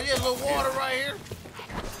 Oh yeah, a little water right here.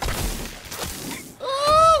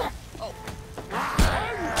 Ooh. Oh.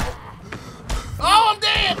 Oh, I'm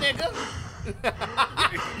dead, nigga.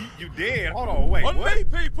 You dead? Hold on, wait. On what? me,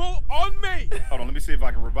 people! On me! Hold on, let me see if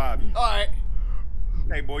I can revive you. All right.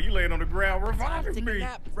 Hey, boy, you laying on the ground reviving Take a me.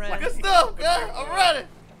 nap, friend. Good stuff, yeah. I'm ready.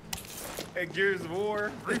 Hey, Gears of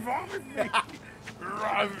War, reviving me.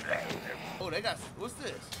 Oh, they got, what's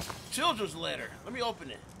this? Children's letter. Let me open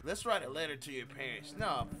it. Let's write a letter to your parents.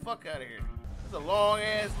 No, fuck out of here. It's a long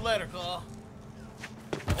ass letter, Carl.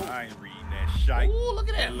 I ain't reading that shite. Ooh, look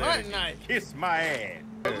at that letter hunting can knife. Kiss my ass.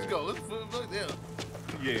 Let's go. Let's look there.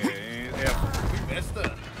 Yeah, and effort. We messed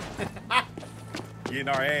up. Getting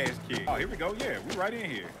our ass kicked. Oh, here we go. Yeah, we right in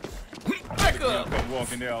here. Back up. Come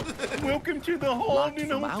walking out. Welcome to the Holden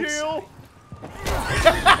from Hotel.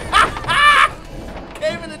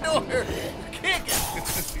 Came in the door. Kick it.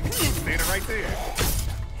 Standing right there.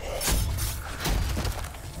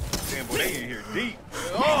 Damn, boy, they in here deep.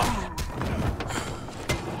 Oh,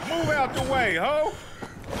 Move out the way, ho.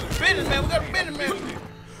 business, man. We got a business, man.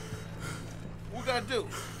 What we gotta do?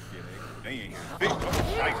 Yeah, they in here. Big.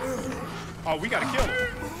 Oh, nice. Oh, we gotta kill him.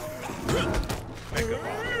 Back up.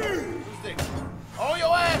 Who's this? On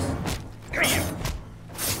your ass. Damn.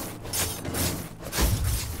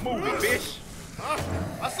 Move it, bitch. I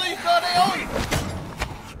see you, cuz. They owe you.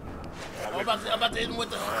 I'm about to hit him with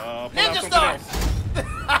the pull ninja out star.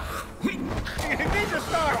 Ninja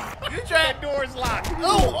star. You tried. That door's locked.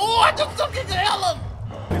 Oh, I just took it to hell of him.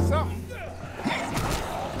 It's something.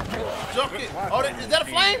 Jump it. Oh, is that a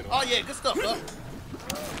flame? Oh, yeah, good stuff, huh?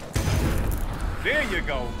 There you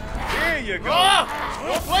go. There you go. Oh, you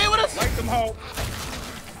wanna play with us? Light them hoe.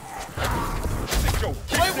 Sit your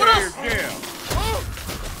Play bitch with ass us. down.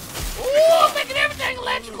 Ooh, I'm making everything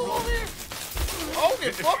electrical over here. Oh,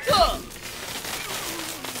 get fucked up.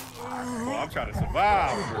 Well, I'm trying to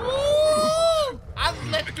survive. Ooh, I just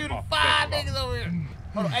electrocuted 5 niggas over here.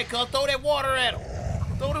 Hold on, hey, cuz, throw that water at him.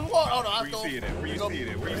 Throw the water. Hold on, Where you see it at? Where you see it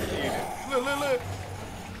at? Where you see it at? Look.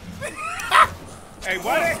 Hey,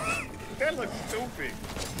 why that looks stupid.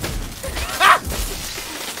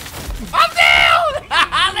 I'm down!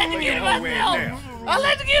 I let you get it myself. I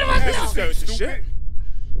let you get it myself. That's Stupid. shit.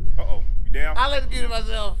 Uh-oh. You down? I let you get it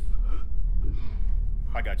myself.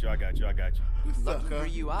 I got you. Looking for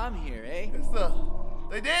you, I'm here, eh?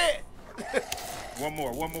 They did. One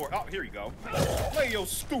more. Oh, here you go. Play your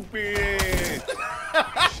stupid.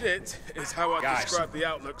 Shit is how I Guys. describe the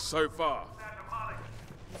outlook so far.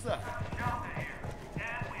 What's up?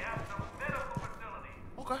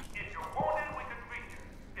 Okay. If you're wounded, we can treat you.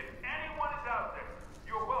 If anyone is out there,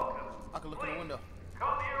 you're welcome. I can look in the window.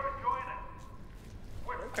 Come here and join us.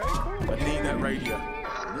 Okay, cool. I need that radio.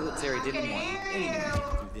 The military didn't want anyone to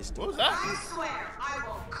do this to What was me. that? I swear I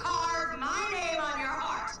will carve my name on your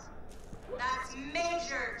heart. That's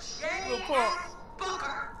Major Little punk. J.S.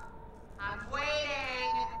 Booker. I'm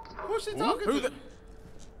waiting. Who's she talking Who to? the?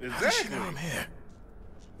 Exactly. I'm here.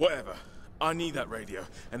 Whatever. I need that radio,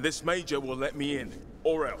 and this major will let me in,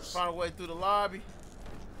 or else. Find a way through the lobby.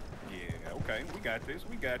 Yeah, okay. We got this.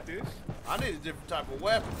 I need a different type of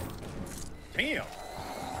weapon. Damn.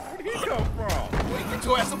 Where did he come from? Wait, get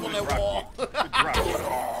your ass up on that wall. Good drop it.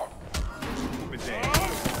 Move it down.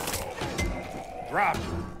 Drop it.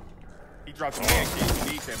 He dropped the man key. You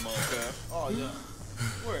need that motherfucker. Oh, yeah.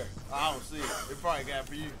 Where? I don't see it. They probably got it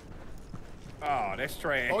for you. Oh, that's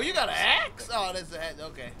trash. Oh, you got an axe? Oh, that's a hat.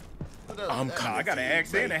 Okay. I'm Nah, coming. I got an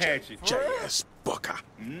axe and a hatchet. J.S. Booker.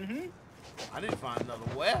 I need to find another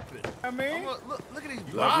weapon. I mean, Look at these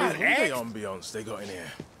Lovely bodies. holiday ambiance they got in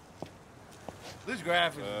here. This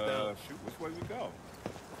graphics is dope. shoot, which way we go?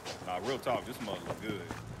 Nah, real talk, this mother look good.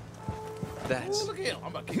 That's Ooh, look at him.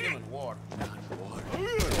 I'm about to kick him in the water. not water.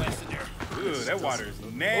 West in there. Good, that water is Oh,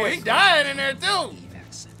 nasty. he dying in there too.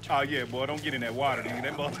 Evac center. Oh yeah, boy, don't get in that water, nigga.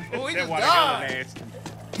 That, Oh, he that just water died. hella nasty.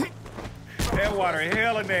 That water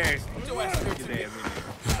hella nasty. Put your ass in there, Get too. his ass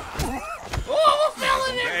in there. Oh, I fell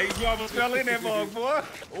in there. Hey, you almost fell in that mug, boy.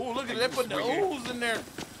 Oh, look at that. Put the ooze in there. Knocked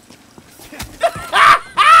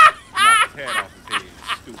his hat off his head,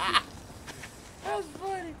 stupid. That's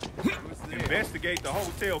funny. What's there? Investigate the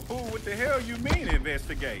hotel pool. What the hell you mean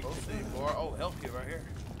investigate? Let's see, boy. Oh, health kit right here.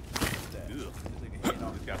 What's that? Ugh. This nigga hitting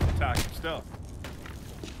on It's got some toxic stuff.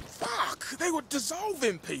 Fuck! They were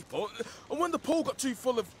dissolving people. And when the pool got too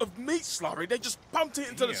full of meat slurry, they just pumped it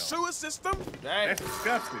into the sewer system. Dang. That's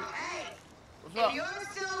disgusting. Hey, What's up? if you're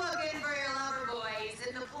still looking for your lover boy, he's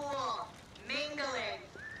in the pool, mingling.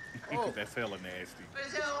 Oh. That's hella nasty. But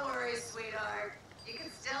don't worry, sweetheart. You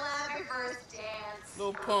can still have your first dance.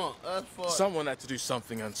 Little punk. That's fun. Someone had to do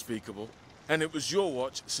something unspeakable. And it was your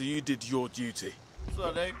watch, so you did your duty. What's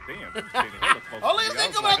up, Dave? Damn, you getting hella close Oh, to look me. at I this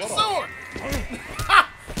was come like, out the hold on. sword.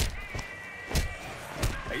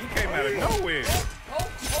 Hey, you came out of nowhere.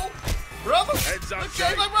 Oh, brother. That's Look, okay.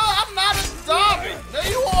 Jay's like, bro, I'm not a zombie. There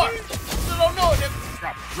you are. You still don't know it,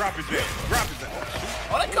 nigga. Drop his ass. Drop his ass.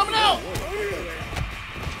 Oh, they coming out.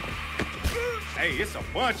 Hey, it's a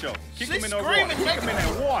bunch of them. Kick She's him in the screaming, water. Kick him in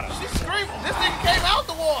that water. She's screaming. This nigga came out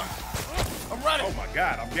the water. I'm running. Oh my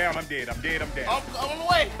God, I'm down, I'm dead, I'm dead, I'm down. I'm on the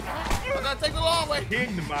way. I gotta take the long way.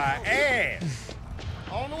 Kicked my ass.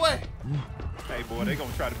 On the way. Hey boy, they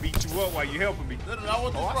gonna try to beat you up while you helping me. Literally, I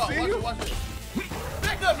want this I rock. see Watch you. it, watch it.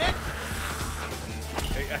 Back up, Nick.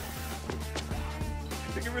 Hey,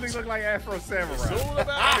 think it really look like Afro Samurai. It's all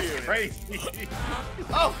about you. Crazy.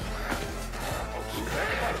 Oh,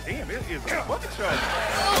 Damn, it is a bunch of them.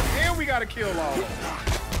 And we gotta kill all of them.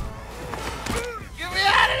 get me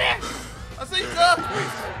out of there. I see you, cuz.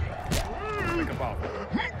 Think about it.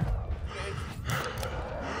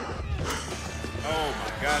 Oh my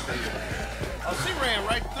God, they Oh, she ran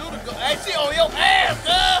right through the. Hey, she on your ass,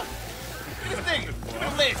 cuz. Get this nigga. Give me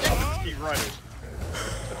them legs. nigga. keep running.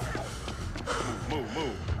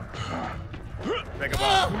 Move. Think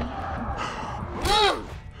about it.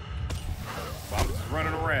 I'm just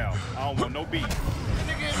running around. I don't want no beat. This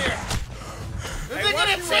nigga in there. This Hey, why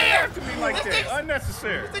nigga in you the run chair. after me like This that? nigga-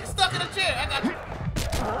 Unnecessary. This nigga stuck in the chair. I got you.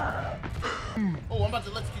 Oh, I'm about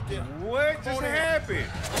to electrocute them. What just happened?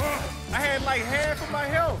 I had like half of my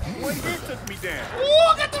health. One hit took me down. Ooh,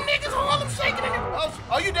 I got them niggas Harlem shaking in there. Oh,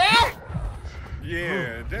 are you down?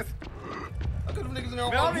 Yeah, that's. I got them niggas in there.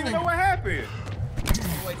 Man, I don't even know what happened.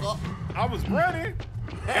 Wake up. I was running.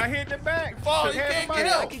 Got hit in the back. Fall, Took you half can't of my get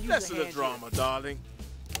health. up. Less of the drama, darling.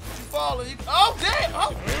 You falling. You... Oh, damn.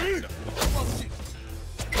 Oh. Oh, shit.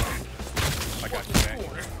 I got you back.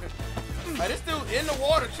 Hey, this dude in the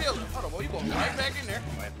water chilling. Hold on, boy, you going right back in there.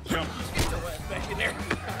 I had to jump. Get your ass back in there.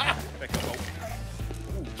 Back up.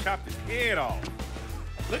 Ooh, chopped his head off.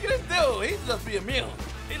 Look at this dude. He's just be immune.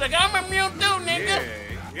 He's like, I'm immune too, nigga.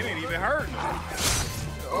 Yeah, it ain't even hurting.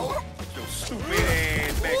 Oh. Your stupid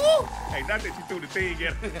ass back. Woo. Hey, not that you threw the thing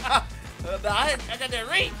at him. No, I got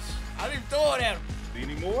that reach. I didn't throw it at him.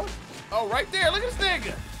 Any more? Oh, right there. Look at this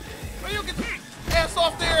nigga. Where you get your ass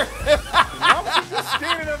off there? Why was you just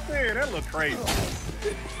standing up there? That look crazy.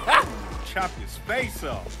 Chop his face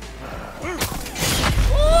off.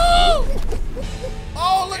 Woo!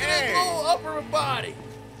 Oh, look at Hey. his little upper body.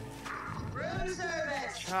 Room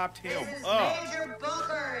service. Chopped him This is up. Major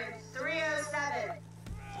Booker in 307.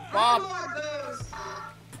 Bob. More booze.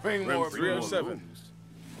 Bring Room more 307. booze.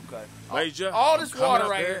 Okay. Major, All this I'm coming water up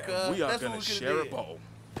right there, here, and cuz. we are That's gonna what we could've share a did. bowl.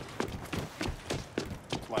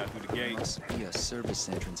 Fly through the gates. Must be a service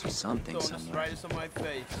entrance or something Throwing this somewhere. right in somebody's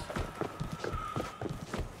face.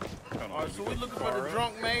 Hold on, All right, so we're looking for far the up.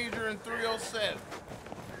 drunk major in 307.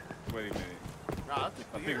 Wait a minute. Nah,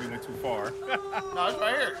 I think we went too far. No, it's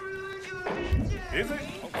right here. Is it?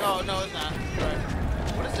 No, it's not. You're right.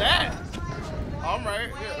 What is that? Oh, I'm right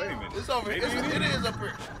here. Yeah. Wait a minute. It's over here. Maybe It is up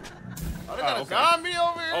here. Oh, they got a okay. zombie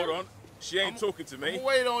over here? Hold on. She ain't talking to I'm me. gonna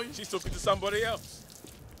wait on you. She's talking to somebody else.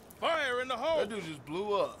 Fire in the hole. That dude just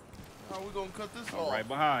blew up. How are we gonna cut this off? Right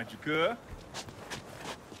behind you, cuz.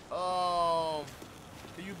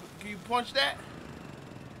 Can you punch that?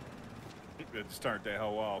 Just turned that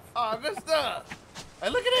hoe off. Oh, good stuff. Hey,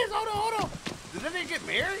 look at this. Hold on. Did that nigga get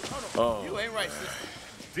married? Hold on. Oh. You ain't right, sister.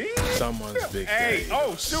 Damn. Someone's big Hey, day.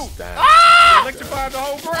 oh shoot. Stop. Ah! Electrified the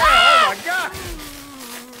whole ground. Oh my God.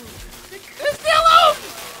 It's still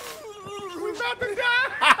open. We about to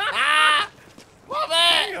die. My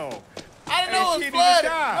bad. Damn. I didn't Hey, know she it was didn't flooded.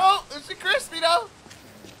 die. No, it's crispy though.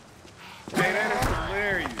 Hey, that is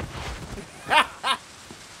hilarious.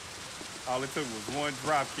 All it took was one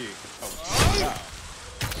drop kick. Oh, wow.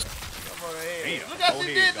 Damn, Look how whole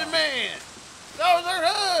she head did the gone. man. That was her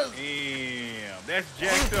husband. Damn, that's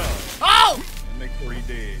jacked up. Oh! And make sure he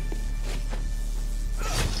dead.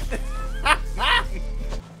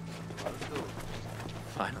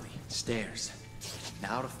 Finally, stairs.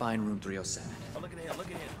 Now to find room 307. Oh, look at him. Look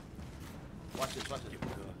at him. Watch this. Watch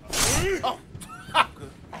this. Oh.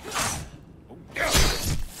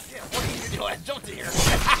 Yeah, what your ass jumped in here.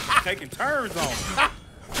 Taking turns on me.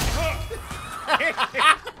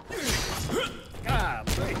 God,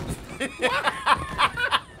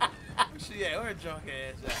 She her junk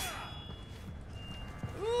ass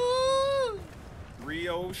out. Ooh. 3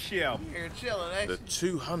 old Shelby. Here chilling, The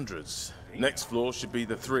actually. 200s. Next floor should be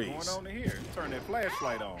the What's going 3s. on in here? Turn that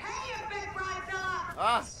flashlight on. Hey, you big bright fella!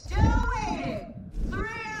 Ah, Still waiting.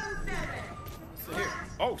 307. so here.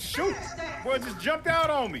 Oh, shoot. Boy just jumped out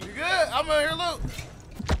on me. You good? I'm in here, look.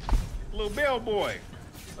 Little bellboy.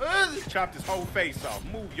 What is it? Chopped his whole face off.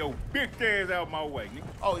 Move your big ass out my way, nigga.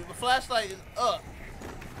 Oh, the flashlight is up.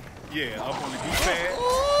 Yeah, up on the D-pad. Ooh.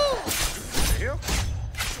 What the hell?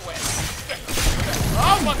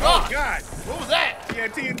 Oh my Oh, God. God. What was that? He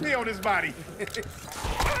had TNT on his body. Oh,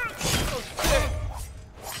 shit.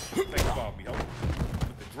 Think about me, ho.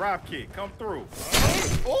 With the drop kick, come through.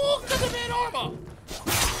 Oh, cut the man armor.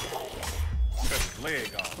 Cut his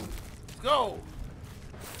leg off. Let's go.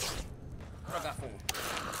 What I got for him?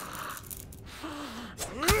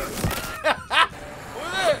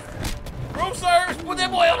 What's that? Room service. Put that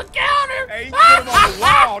boy on the counter. Hey, he put him on the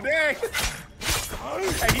wall, dang.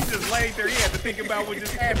 Hey, he just laid there. He had to think about what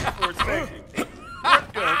just happened for a second.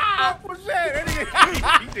 What the fuck was that?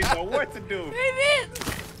 He didn't know what to do. He did.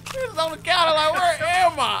 He was on the counter like, where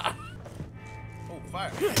am I? Oh,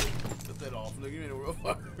 fire. Cut that off, nigga. You ain't a real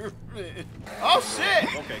fireman. Oh,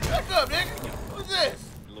 shit. Okay. Back up, nigga. What's this?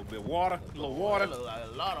 A little bit of water. A little water. That look like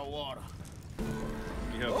a lot of water. Let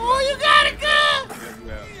me help Oh, you got it, good. Help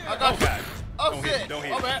you out. I got Okay. you. Oh, Don't shit. hit, don't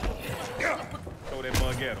hit. Oh, man. Throw that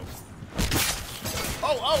mug at him.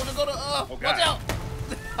 Oh, they go to, Okay. watch out.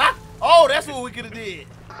 Oh, that's what we could have did.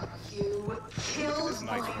 You killed nice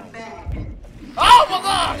my room. bed. Oh, my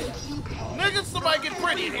gosh. Nigga, somebody get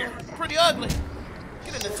pretty in here. Pretty ugly.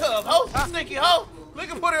 Get in the tub, ho. Stinky ho. Look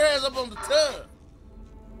at put her ass up on the tub.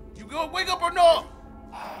 You go wake up or no?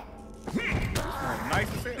 Nice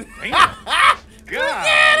as hell. Damn. God.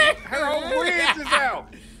 God. Her whole bridge is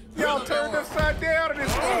out. Y'all turned upside down in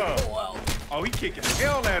this club. Wow. Oh, he kicking the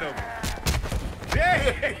hell out of him.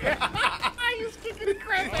 Yeah. He was kicking the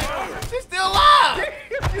crap out of him. She's still alive.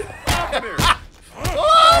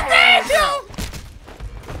 Oh, damn.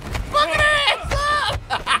 Fucking her ass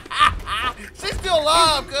up. She's still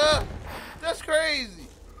alive, cuz. That's crazy.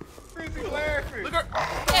 Crazy laughing. Look her.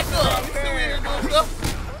 Back up. You see me here doing stuff?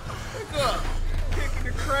 Back up. Kicking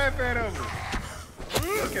the crap out of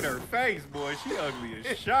her. Look at her face, boy. She ugly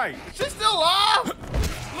as shite. She's still alive.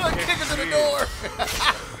 Look, kick her to the door.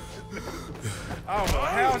 I don't know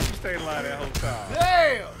how she stayed alive that whole time.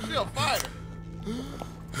 Damn, she a fighter.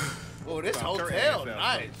 Oh, this Found her ass hotel out.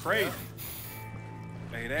 nice. Crazy.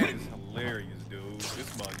 Hey, that is hilarious, dude.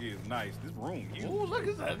 This mug is nice. This room, you. Ooh, look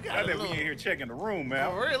at that. I Got a that we little. in here checking the room, Oh,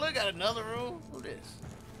 man. really? Look, got another room. Who this?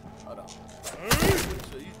 Hold on. So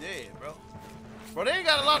you dead, bro. Bro, they ain't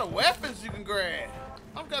got a lot of weapons you can grab.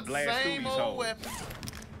 I've got the Blast same through these old hoes. weapons.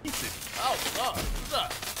 Oh, God. What's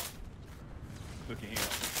up? Look at him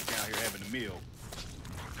down here having a meal.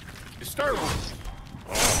 Disturbing.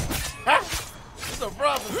 Ha! It's a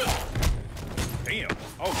brother. Damn.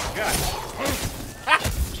 Oh my God. Ha!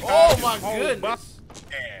 Oh, my Oh, goodness.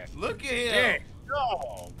 Yeah. Look at him. Yeah.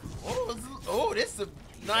 Oh. Oh, this is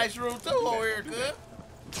a nice room, too, over here, good.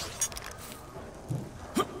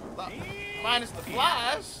 Minus the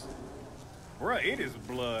flies. Bruh, it is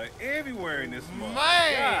blood everywhere in this mug.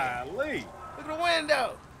 Man. Golly. Look at the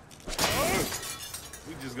window.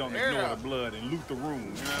 We just gonna Air ignore out. the blood and loot the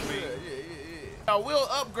room. You know what I mean? Yeah. We'll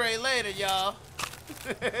upgrade later, y'all.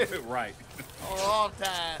 Right. On off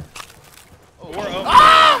time. Oh. Or up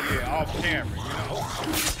Ah! yeah, off camera, you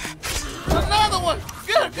know? Another one.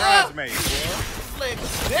 Get it, girl. Bridesmaid, boy. Like,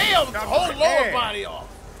 damn, the Got whole the lower head. body off.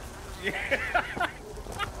 Yeah.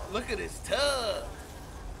 Look at this tub.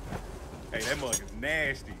 Hey, that mug is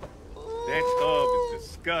nasty. That tub is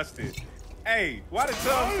disgusting. Hey, why the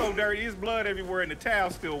tub so dirty? There's blood everywhere and the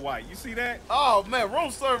towel's still white. You see that? Oh, man, room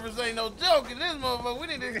service ain't no joke in this motherfucker. We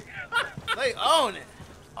need to... They own it.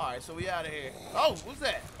 All right, so we out of here. Oh, what's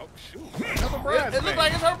that? Oh, shoot. Another It bridesmaid. looks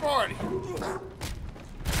like it's her party.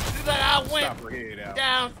 She's like, I went Stop her head out.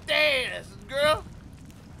 downstairs, girl.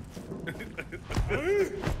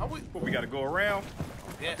 What, we gotta go around?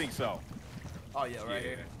 I Yes. think so. Oh, yeah, right Yeah.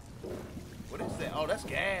 here. What is that? Oh, that's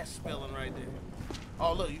gas spilling right there.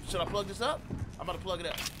 Oh, look, should I plug this up? I'm about to plug it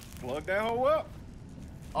up. Plug that hoe up.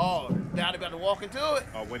 Oh, now they got to walk into it.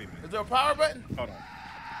 Oh, wait a minute. Is there a power button? Hold on.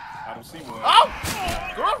 I don't see one. Oh,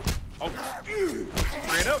 girl, Oh, she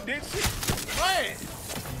ran up, didn't she? man.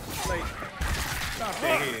 Like, stop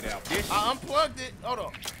that head out, bitch. I unplugged it. Hold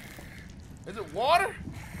on. Is it water?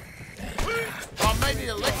 Oh, maybe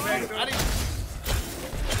electric. I didn't.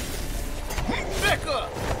 Back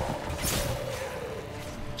up.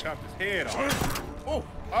 Chopped his head off. Oh,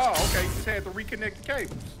 Oh, okay. You just had to reconnect the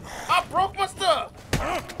cables. I broke my stuff.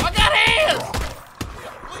 I got hands.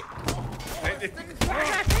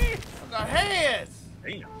 I got hands.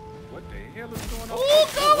 Damn. What the hell is going on? Ooh,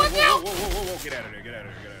 go watch out. Whoa. Get out of there. Get out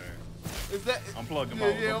of there. Is that? Unplug them Yeah,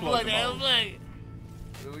 all. yeah, Unplug them all. unplug it.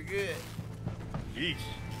 We good. Yeesh.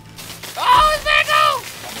 Oh, it's back on.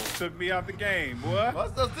 Almost took me out the game, boy. My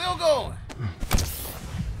stuff's still going.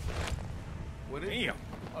 What is it? Damn.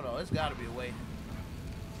 Oh no, it's gotta be a way.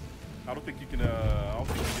 I don't think you can, oh,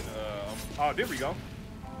 there we go.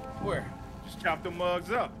 Where? Just chop them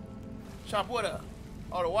mugs up. Chop what up?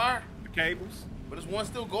 Oh, the wire? The cables. But there's one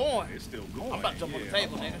still going. It's still going. I'm about to jump on the Yeah,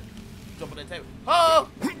 table, hold on. nigga. Jump on that table. Oh!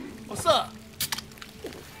 What's up?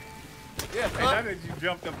 Yeah, Hey, now that you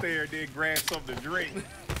jumped up there and then grabbed something to drink.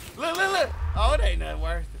 Look. Oh, it ain't nothing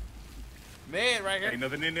worse. Man, right here. Ain't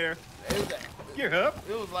nothing in there. It up.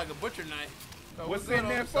 was like a butcher knife. So What's good in on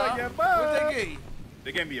there the for side? your What'd bud? they give you?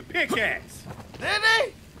 They gave me a pickaxe. Did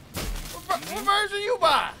they? What version you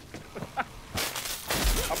buy? I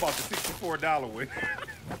bought the $64 one.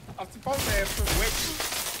 I'm supposed to have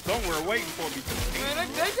some somewhere waiting for me. Man,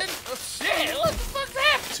 they didn't. Oh, shit, what the fuck's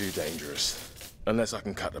happening? Too dangerous. Unless I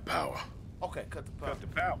can cut the power. Okay, cut the power. Cut the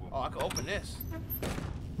power. Oh, I can open this.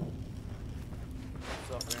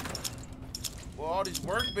 What's up, man? Well, all these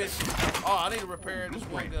workbenches. Oh, I need to repair this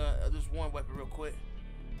one gun, this one weapon real quick.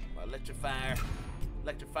 Electrifier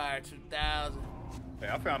 2000. Hey,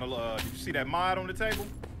 I found a. Did you see that mod on the table?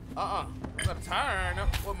 I got a tire iron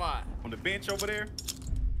up. What mod? On the bench over there?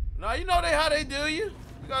 No, you know how they do you.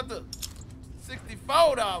 You got the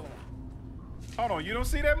 $64 one. Hold on, you don't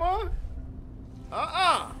see that mod?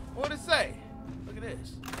 What'd it say? Look at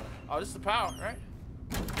this. Oh, this is the power, right?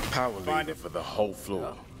 Power lever for the whole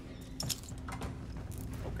floor.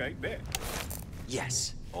 Okay, bet.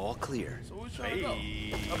 Yes, all clear. So where's trying to go?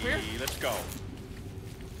 Hey, Up here? let's go.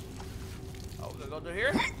 Oh, we're gonna go through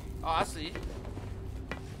here? Oh, I see.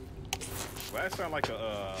 Well, that sounds like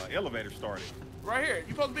a elevator started. Right here.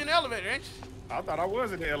 You supposed to be in the elevator, ain't you? I thought I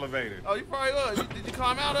was in the elevator. Oh, you probably was. Did you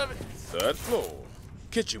climb out of it? 3rd floor.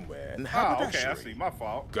 Kitchenware and Oh, haberdashery. okay, I see. My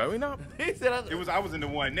fault. Going up? He said I was in the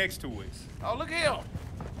one next to it. Oh, look at him.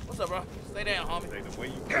 What's up, bro? Stay down, homie. Say the way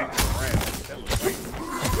you kick around. That looks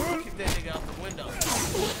like Kick that nigga out the window.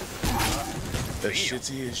 As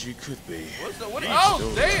shitty as you could be. What's the what? He's Oh,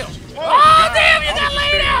 still damn. legit. Oh, damn, you I got was laid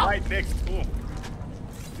standing out. right next to him.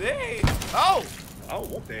 Damn. Oh, Oh,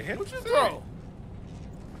 what the hell? what you is throw? that?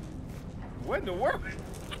 What in the world?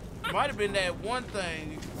 Might have been that one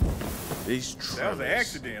thing. These tremors, That was an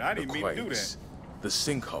accident. I didn't the mean to do quakes, the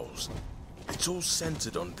sinkholes. It's all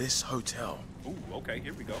centered on this hotel. Ooh, okay,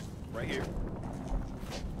 here we go. Right here.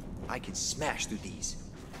 I can smash through these.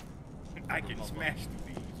 I can smash through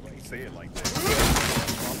these. Why you say it like that?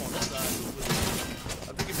 I'm on this side.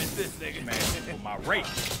 I think it meant this nigga. Smash with my rake.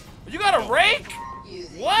 You got a rake?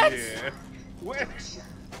 What? Yeah. What?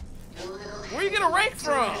 Where you get a rake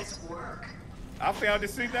from? I found it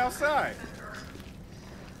sitting outside.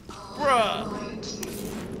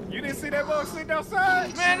 Bruh. You didn't see that bug sitting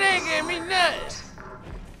outside? Man, they ain't giving me nothing.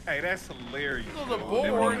 Hey, that's hilarious. Those are They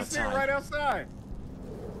bored. were just sitting right outside.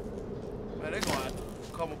 Man, they gonna have to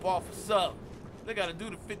come up off for sub. They gotta do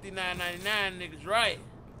the $59.99 niggas right.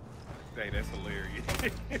 Hey, that's hilarious.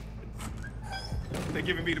 They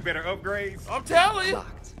giving me the better upgrades. I'm telling you.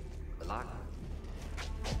 Locked. Locked.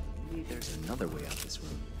 Maybe there's another way out this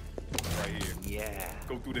room. Right here. Yeah.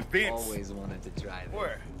 Go through the vents. Always wanted to try that.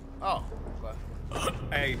 Where? Oh. Okay.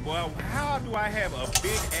 Hey, well, how do I have a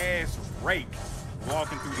big ass rake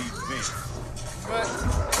walking through these vents? But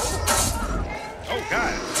Oh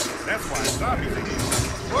God, that's why zombies are here.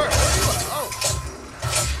 where you at? Oh.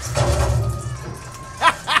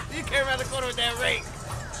 You came around the corner with that rake.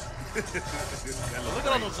 Look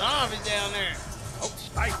at all those zombies down there. Oh,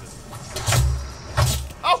 shite.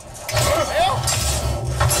 Oh. Hell.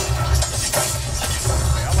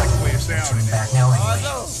 Hey, I like the way it sounded. Oh, I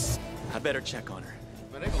know. I better check on her.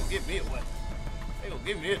 Man, they gonna give me a weapon. They gonna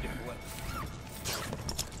give me a different weapon.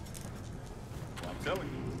 I'm telling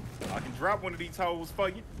you, I can drop one of these hoes for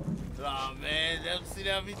you. Oh man,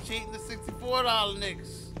 they'll be cheating the $64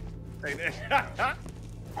 niggas. Hey, that.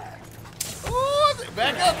 Ooh,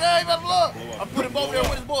 back up now, you better look. I'm putting him over there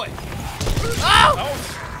with his boy. Oh!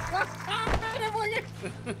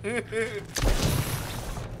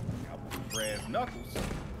 Brass knuckles.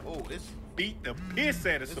 Oh, it's Beat the piss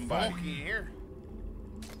out of somebody. funky in here.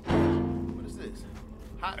 What is this?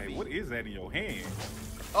 Hot Hey, feet. what is that in your hand?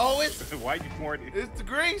 Oh, it's Why you pouring it? it's the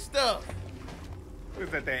green stuff. Is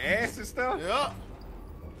that acid stuff? Yeah.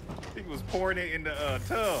 He was pouring it in the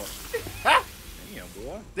tub. Ha! Damn,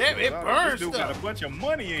 boy. Damn, it burns This dude stuff. got a bunch of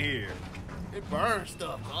money in here. It burns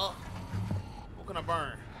stuff, huh? What can I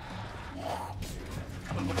burn?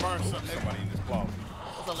 I'm gonna burn something. Somebody in this closet.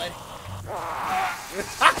 What's up, lady?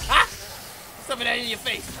 Stuff that in your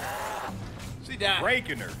face. She died.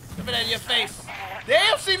 Raking her. Stuff that in your face.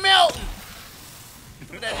 Damn, she melting.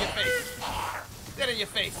 Stuff that in your face. That in your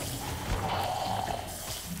face.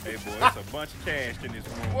 Hey, boy, there's a bunch of cash in this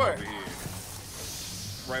room Where? over here.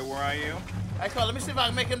 Right where I am. Hey, Cole, let me see if I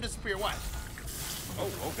can make him disappear. Watch.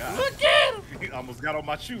 Oh, God. Look at him. He almost got on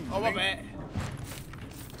my shoes. Oh, my nigga.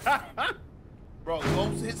 bad. Bro, go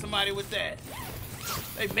hit somebody with that.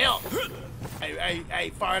 They melt.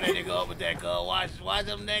 Hey, fire that nigga up with that gun. Watch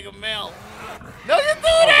them nigga melt. No, you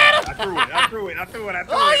threw it at him. I threw it.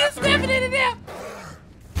 Oh, you stepping in it there.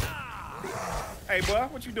 Hey, boy,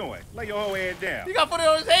 what you doing? Lay your whole head down. You got to put it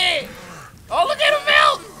on his head. Oh, look at him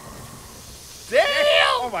melting. Damn.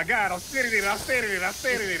 Oh, my God. I'm sitting in it.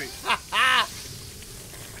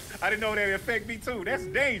 I didn't know that would affect me, too. That's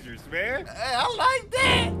dangerous, man. Hey, I like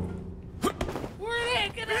that. Where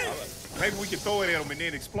that? Get out. Maybe we can throw it at him and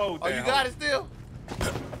then explode. Oh, you got it still?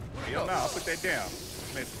 Hell no, I'll put that down.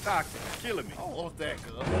 Man, it's toxic. It's killing me. I don't want that,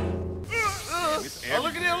 cuz. It's Oh,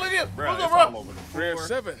 look at him. Bro, What's it's up, all bro? over the Rev floor.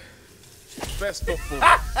 7. Best of 4.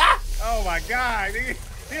 Oh, my God. Nigga.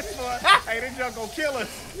 This one. Hey, this junk gonna kill us.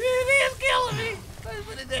 It is killing me. Let me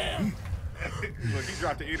put it down. Look, he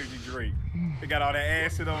dropped the energy drink. It got all that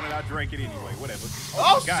acid on it. I drank it anyway. Whatever.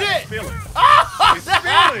 Oh, my God, shit. It's spilling. Oh, It's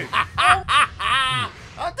spilling.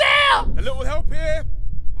 oh, damn. A little help here.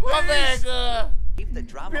 My bad, cuz. Leave the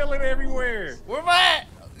drama. Spilling everywhere. Where am I at?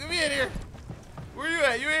 Get me in here. Where you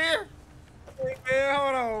at? You in here? Hey, man,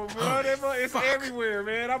 hold on, bro. It's everywhere,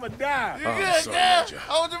 man. I'ma die. You Oh, good, sorry, cuz? Major.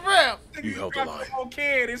 Hold your breath. You held the Drop line. whole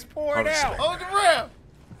can. It's pouring I out. respect. Hold your breath.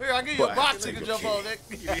 Here, I'll give you a But I box have to you can take jump your on,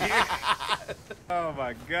 key. nigga. Oh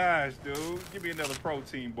my gosh, dude. Give me another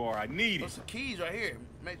protein bar. I need it. There's some keys right here.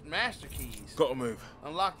 Master keys. Gotta move.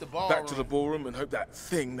 Unlock the ball. Back to the ballroom and hope that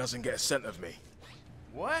thing doesn't get a scent of me.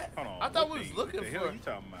 What? Hold on. I thought what we was thing? looking What the for. hell you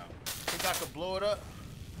talking about? Think I could blow it up?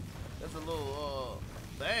 There's a little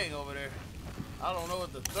thing over there. I don't know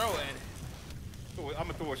what to throw at it. I'm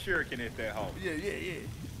gonna throw a shuriken at that hole. Yeah.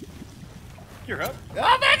 You're up.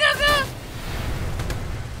 Oh, back up.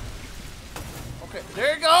 Okay,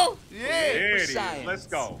 there you go. Yeah. There it is. science. Let's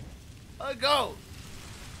go. Let's go.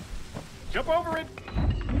 Jump over it.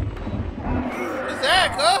 What's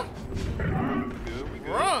that, cuz? We good.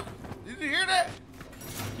 Run. Did you hear that?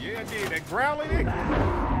 Yeah, I did. That growling.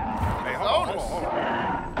 Hey, hold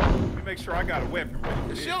on. Let me make sure I got a weapon ready.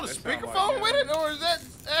 for Is this. she on the That sound speakerphone like with it, or is that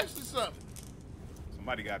actually something?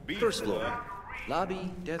 Somebody got beat. First floor.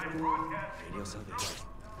 Lobby, death pool, radio salvation.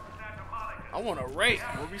 I want to race.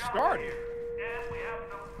 Where we started.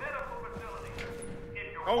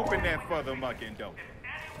 Open that fucking door.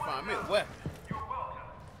 Find me a weapon.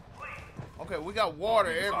 Okay, we got water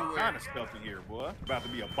All kind everywhere. of stuff in here, boy. About to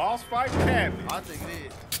be a boss fight cabinet. I think it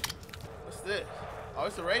is. What's this? Oh,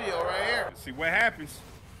 it's a radio right here. Let's see what happens.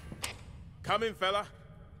 Come in, fella.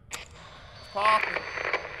 Popping.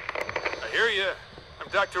 I hear you. I'm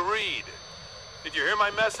Dr. Reed. Did you hear my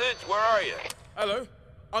message? Where are you? Hello.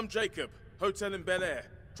 I'm Jacob. Hotel in Bel Air.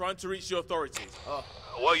 Trying to reach the authorities.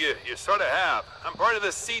 Well, you sort of have. I'm part of the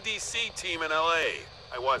CDC team in L.A.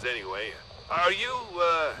 I was anyway. Are you,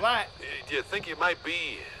 Black. do you think you might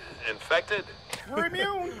be infected? We're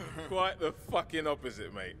immune. Quite the fucking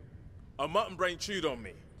opposite, mate. A mutton brain chewed on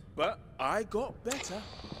me, but I got better.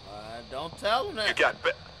 Don't tell him that. You got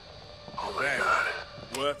bit. Oh, my God.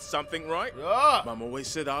 Worth something, right? Yeah. Mum always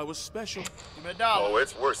said I was special. Give me a dollar. Oh,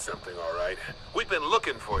 it's worth something, all right. We've been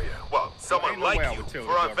looking for you. Well, someone ain't no like way I you would tell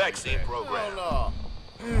for the our government vaccine that. program. Oh,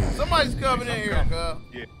 no. Somebody's coming in here, cuz.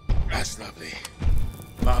 Yeah. That's lovely.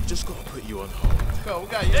 But I've just got to put you on hold. Cuz,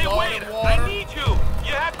 we got you Hey, all wait! in I water. need you!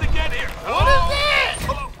 You have to get here! What is that?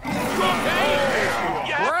 Hello? You okay?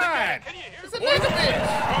 You have to Right. get Can you hear It's a me? nigga bitch.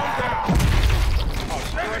 Calm down. Oh,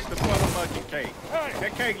 crush the funnel monkey cake.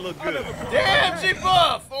 That cake look good. Damn, she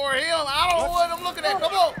buff. Or him. I don't know what I'm looking at.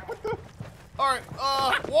 Come on. All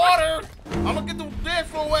right, water. I'm going to get the dance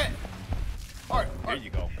floor wet. All right. There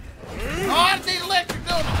you go. Oh, I need electric,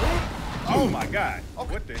 don't I? Oh my God.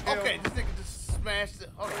 Okay. What the hell? Okay, this nigga just smashed it.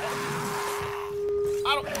 Hold on.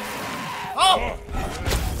 I don't. Oh!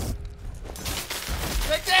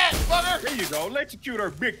 Take that, fucker! There you go. Electrocute her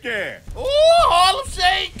big ass. Ooh, Harlem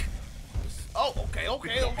Shake! Oh, okay.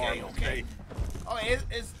 Okay,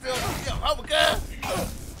 it's still. Oh my God!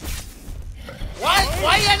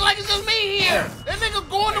 Why you acting like it's just me here? That nigga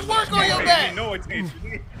going to work on your She back. ain't no attention.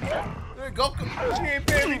 There you go. She ain't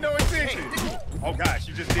paying me no Hey, attention. nigga, Oh gosh,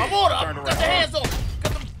 you just did. I'm on her. Turned Got around. the hands on her.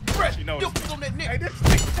 Got them fresh She knows. knuckles on that Hey, nigga.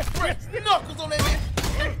 this Fresh knuckles on that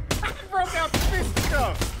nigga. broke out the fist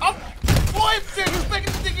stuff. Boy, I'm serious. You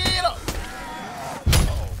making this nigga head up.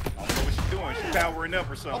 I don't know what she's doing. She's powering up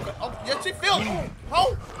or something. Okay. Oh, yeah, she feels it.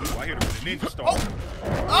 Oh. Ooh, I hit her with a ninja star. Oh.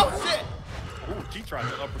 Oh, shit. Ooh, she tried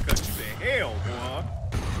to uppercut you to hell, boy.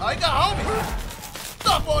 Oh, he got homie.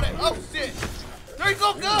 Stop on it. Oh, shit. There you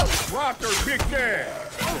go, go. Rocked her big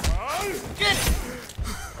ass. Get it.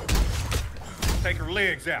 Take her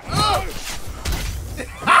legs out. Oh. She's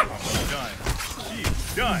done.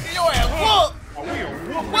 She's done. Get your ass whooped. Oh, we are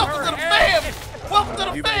whooping Welcome her to the ass. family. Welcome to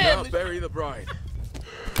the You may now family. bury the bride.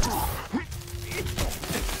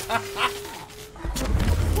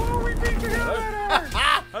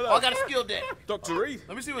 Oh, I got a skill deck. Dr. Reed.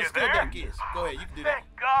 Let me see what a skill deck is. Go ahead, you can do that.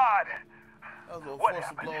 Thank God. That was a little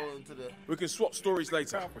forceful blow into the... We can swap stories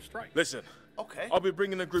later. Time for strike. Listen, Okay. I'll be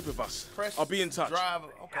bringing a group of us. Press I'll be in touch. Drive.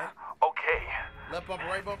 Okay. Okay. Left bumper,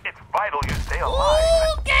 right bumper. It's vital you stay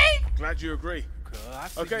alive. Okay. Glad you agree. I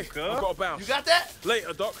see Okay, you, cuz. I've got to bounce. You got that?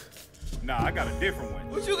 Later, Doc. Nah, I got a different one.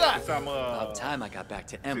 What you got? It's I'm About time I got back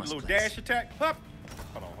to see the Emma's little place. dash attack. Hup.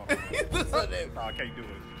 Hold on. What No, I can't do it.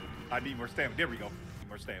 I need more stamina. There we go. Need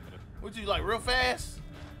more stamina. you like real fast?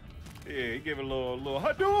 Yeah, he give it a little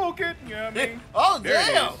Hadouken. You know what I mean? Oh, There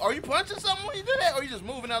it damn. is. Are you punching something when you do that? Or you just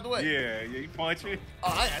moving out the way? Yeah, you punch it. Oh,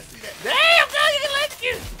 I see that. Damn, girl, you like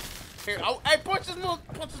you. Here, hey, punch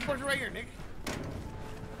this person right here, nigga.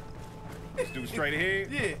 Just do it straight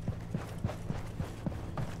ahead. Yeah.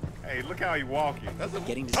 Hey, look how he walking. That's a...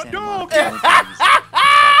 Getting to Santa Hadouken! Monica won't be easy.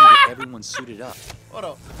 Talking to everyone suited up. Hold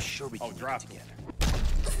on. I'm sure we can drop work it.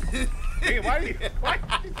 together. Hey, why you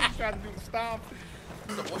trying to do the stomp?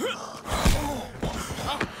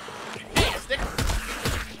 Hands,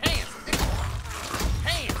 nigga.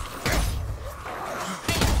 Hands.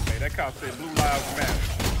 Hey, that cop said blue lives matter.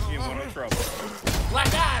 He ain't want no trouble.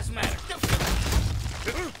 Black eyes matter.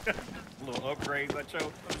 Little upgrades I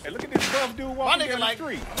chose. Hey, look at this buff dude My walking nigga down like... the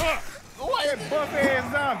street. What? That buff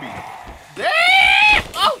ass zombie. Damn!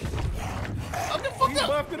 Oh! I'm the fuck He's up.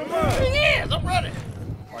 buffed in the mud. He is. I'm running.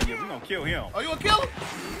 Oh yeah, we gonna kill him. Are you gonna kill him?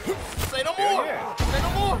 Say no Hell more. yeah. Say no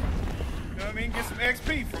more. You know what I mean? Get some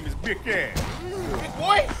XP from his big ass. Big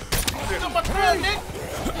boy. Still my trail, nigga.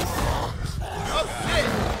 Oh, shit.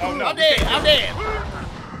 Oh, no, I'm we dead. can't I'm dead.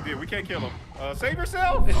 Yeah, we can't kill him. Save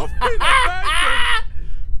yourself. Calm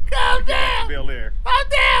Get back down. to Bel Air. Calm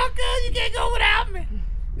down, cuz. You can't go without me.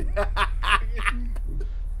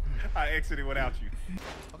 I exited without you.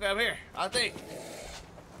 Okay, I'm here. I think.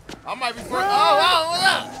 I might be first. Oh, what's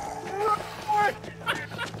up?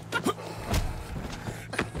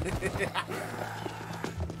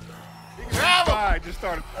 Travel. I just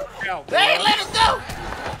started out. They ain't let us go.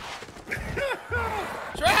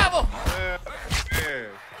 Travel. Yeah.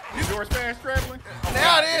 Is yours fast traveling? Oh,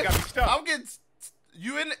 Now God, it got me is. stuck. I'm getting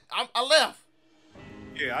you in. I left.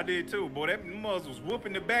 Yeah, I did too. Boy, that muzz was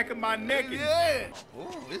whooping the back of my neck. And Yeah. Ooh,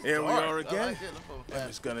 it's Here we dark. are I again. like it. Let's go fast.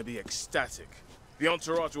 It's going to be ecstatic. The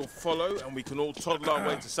entourage will follow, and we can all toddle our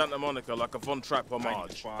way to Santa Monica like a Von Trapp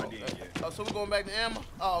homage. Oh, so we're going back to Emma?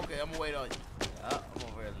 Oh, okay. I'm gonna wait on you. I'm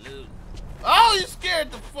over here losing. Oh, you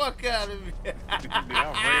scared the fuck out of me. I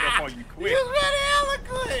ran up on you quick. You was ready hella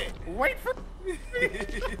quick. Wait for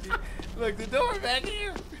Look, the door back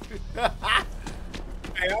here.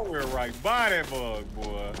 Hey, I went right by that bug,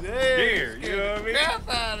 boy. Yeah, There, you scared know what I the mean? crap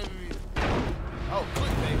out of me. Oh,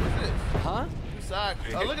 quick, babe. What's this? Huh? Two side.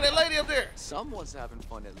 Oh, look at that lady up there. Someone's having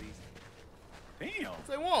fun at least. Damn. What's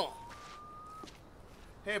they want?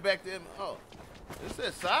 Head back to Emma. Oh, it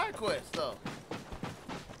says side quest though.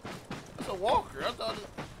 That's a walker. I thought.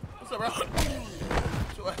 What's up, bro?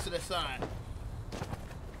 Show us to that sign.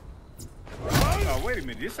 Oh, wait a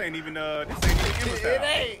minute. This ain't even Emma's It house.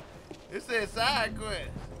 ain't. It says side quest.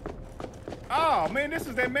 Oh man, this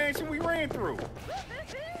is that mansion we ran through.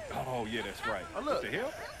 Oh yeah, that's right. Oh, look. What the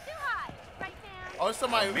hell? Oh, it's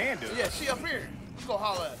somebody. Amanda. Yeah, she up here. Let's go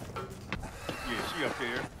holler at her. Yeah, she up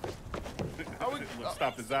there. Oh, We'll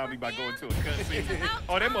stop the zombie by going to a cutscene.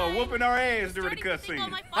 Oh, them are whooping our ass during the All cutscene.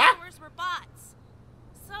 my followers were bots.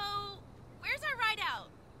 So, where's our ride out?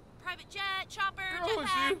 Private jet, chopper,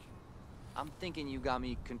 jetpack? I'm thinking you got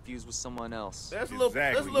me confused with someone else. That's a little,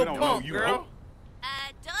 Exactly. that's a You little don't know punk, you girl. hope.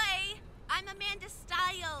 Duh. I'm Amanda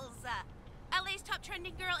Styles. LA's top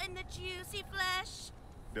trending girl in the juicy flesh.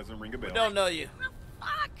 Doesn't ring a We bell. don't know you. Oh,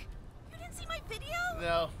 fuck! You didn't see my video?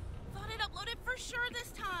 No, Thought it uploaded for sure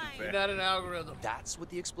this time. you're not an algorithm. That's what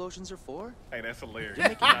the explosions are for? Hey, that's hilarious. You're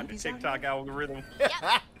making Not the movies out TikTok algorithm. Yep.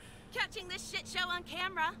 Catching this shit show on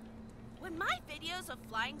camera. When my videos of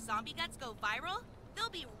flying zombie guts go viral, they'll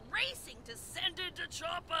be racing to send in to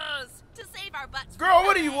choppers to save our butts. Girl,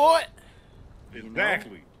 what do you want?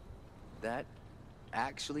 Exactly. That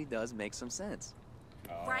actually does make some sense.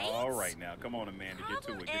 Right? All right, now, come on, Amanda, get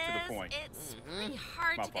to it. Get to the point. It's really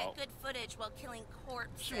hard My to fault. get good footage while killing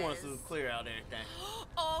corpses. She wants to clear out everything.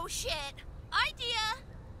 Oh shit! Idea.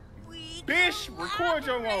 We Bish, record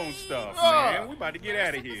your own collaborate. stuff, Oh. man. We about to get Your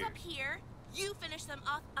out of stuff is here. up here. You finish them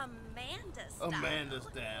off Amanda style. Amanda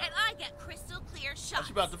style. And I get crystal clear shots.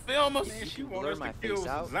 She about to film us? Man, she you want blur us my to kill face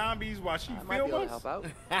out, zombies while she I might be able film to us? help out.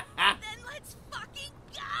 Then let's fucking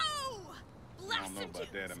go! Blast know some about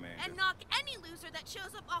that, tunes Amanda. and knock any loser that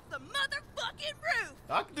shows up off the motherfucking roof.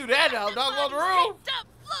 I can do that now. Dog on the roof. Top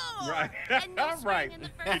floor. Right. And no swing Right. in the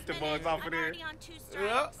Get first the minute. bugs off of I'm there. already on 2 strikes.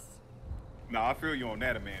 Yep. No, I feel you on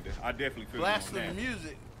that, Amanda. I definitely feel Blasting you the on that.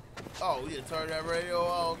 music. Oh, yeah, turn that radio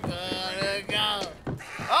on. There you go.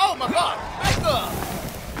 Oh, my God. Back up.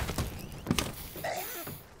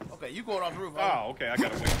 Okay, you going off the roof. Oh, okay. I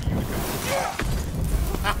gotta wait for you to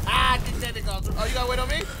Get that nigga off the roof. Oh, you gotta wait on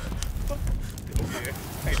me? come. Okay.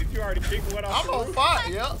 Hey, did you already kick what off I'm the on roof? fire,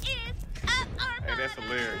 yep. Hey, that's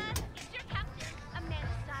hilarious. It's your captain, Amanda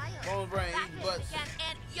Styles. Bone brain, Back eating at it butts. again,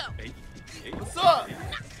 and yo, Hey, hey, What's up? hey,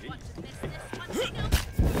 not hey. want to miss this one. Signal.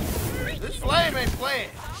 This flame ain't playing.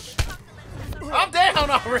 I'm down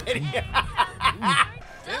already.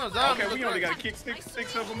 Damn, zombie. Okay, we only gotta kick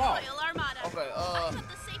six of them off. Okay,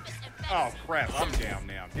 Oh, crap. I'm down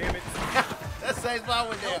now. Damn it. that same spot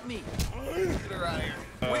went down. Me. Get her out of here.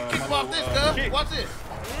 We can my kick off this, little, cuz. kick. Watch this.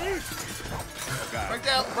 Oh, God. Break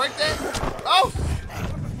that, break that. Oh!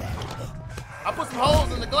 I put some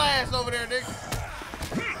holes in the glass over there,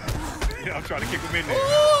 nigga. Yeah, I'm trying to kick him in there.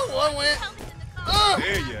 Ooh, one went.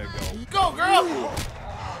 There you go. Go, girl.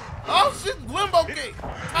 Oh, shit, limbo kick.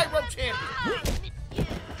 Tightrope champion.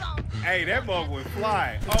 Hey, that bug went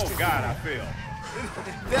flying. Oh, God, I fell.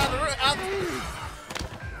 Down the road.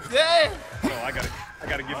 Damn. Oh, I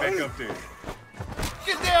gotta get back up there.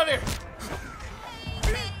 Get down there.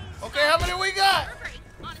 Okay, how many we got?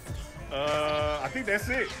 I think that's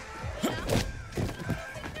it.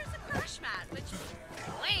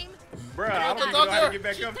 Bruh, I don't even know how to get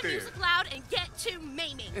back up Keep the there. music loud and get to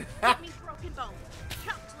maiming. Give me broken bone,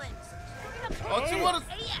 chopped limbs. Oh, she want us.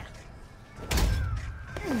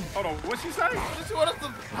 Hold on, what'd she say? She want us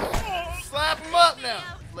to slap him up now.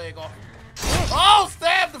 Leg off. Oh,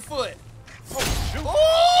 stab the foot. Oh, shoot.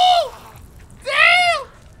 Ooh! Damn!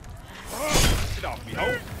 Get off me,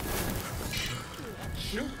 ho.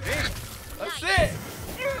 Shoot, damn. That's it.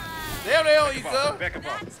 Damn, they on you, cuz. Back up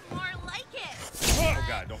off. That's more like it. Oh,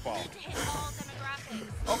 God, don't fall. To hit all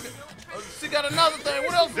demographics. Okay. She got another thing.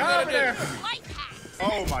 What else we gotta Down there. do? Life hacks.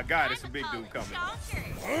 Oh, my God, it's a big dude coming.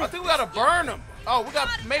 I think we gotta burn him. Oh, we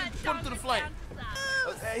gotta maybe put him to the flame.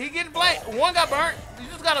 He getting flamed. One got burnt. You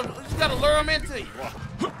just gotta lure him into you.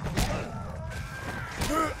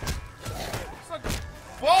 It's like a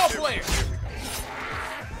ball player.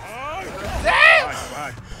 Damn!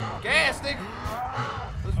 Right. Gas, nigga.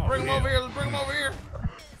 Let's bring him over here. Let's bring him over here.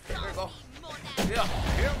 There we go. Yeah.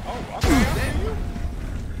 Yeah. Oh,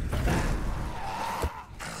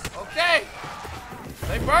 okay. Okay.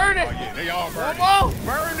 They burn it. Oh, yeah, they all burn. Come on.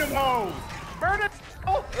 Burn them hoes. Burn it.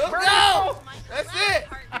 Oh, Let's burn go. That's it.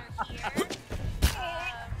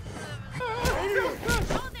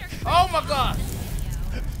 Oh my God.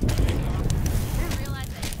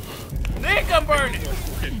 Nick, I'm burning.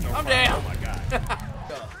 I'm down. Oh, my God.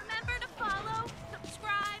 Remember to follow,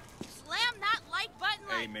 subscribe, slam that like button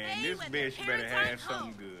Hey, like man, hey this when bitch the better parents have aren't something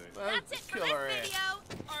home. good. That's it for Kill this her ass. video.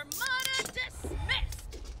 Armada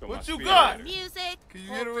dismissed. Throw What my you spear got? at her. Music, Can you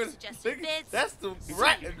hit her Wolf with suggested bids. That's the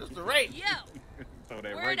right. That's the rate. Yo, Throw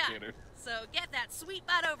that word right up. at her. So get that sweet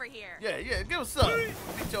butt over here. Yeah, yeah. Give us some.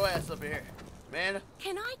 Beat your ass up here, man.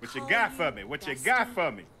 Can I What you call got for me? What you got bestie?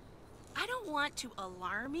 for me? I don't want to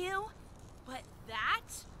alarm you, but that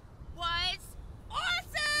was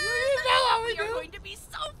awesome! You know how we are do. going to be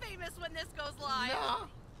so famous when this goes live. Nah.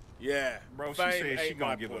 Yeah, Bro, she fame said she ain't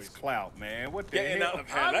gonna my give us poison. clout, man. What the Getting hell? out of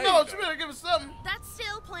I LA, know. She though. better give us something. That's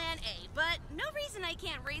still plan A, but no reason I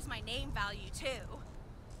can't raise my name value too.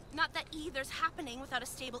 Not that either's happening without a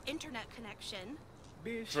stable internet connection.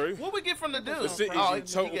 True. What we get from the dude? The city's Oh, in he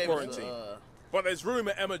total gave us, quarantine. But there's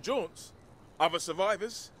rumour Emma Jones, other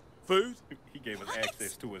survivors, food. He gave us What?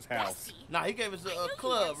 access to his house. Bessie, Nah, he gave us I know a you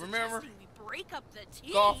club. weren't Remember? suggesting we break up the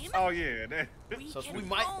team. Golf. Oh yeah, that. So can we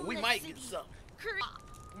might own the get city. something.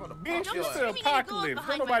 I'm gonna Bitch, bump you your still ass. apocalypse.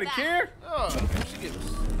 Don't nobody behind my care. Oh, she give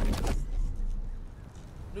us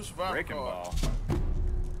new survivor Wrecking card. ball.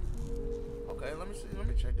 Okay, let me see. Let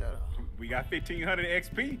me check that out. We got 1500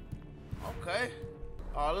 XP. Okay.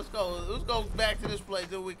 All right, let's go. Let's go back to this place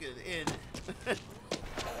so we can end it.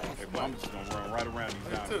 Hey, bro, I'm just gonna run right around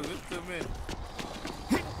these zombies. It's 2 minutes.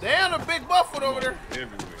 Damn, the big buffalo over there.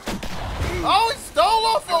 Everywhere. Oh, he stole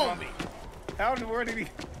off on me. How did he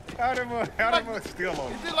steal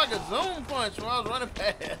on me? He did like a zoom punch when I was running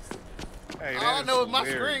past. Hey, all I know is my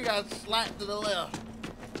screen got slapped to the left.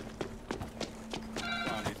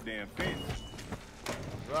 On this damn fence.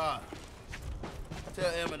 Right.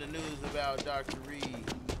 Tell Emma the news about Dr. Reed.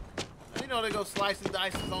 You know they go slice and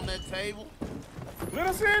dices on that table. Let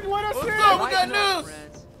us in, let us in. What's up? We got news.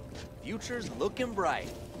 Future's looking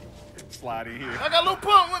bright. Slide in here. I got a little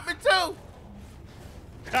pump with me too.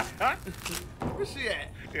 Where's she at?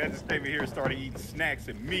 Yeah, I just came in here and started eating snacks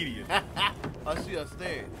immediately. Oh, she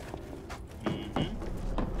upstairs. Where's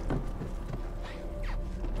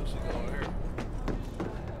she going here?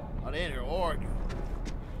 Oh, they in here arguing.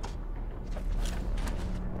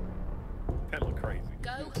 That look crazy.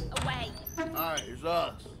 Go away. Alright, it's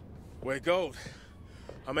us. We're gold.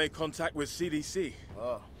 I made contact with CDC.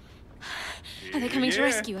 Oh. Are they coming to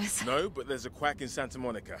rescue us? No, but there's a quack in Santa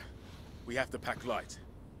Monica. We have to pack light.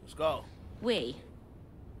 Let's go. We?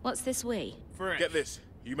 What's this we? French. Get this.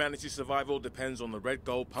 Humanity's survival depends on the red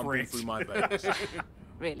gold pumping through my veins.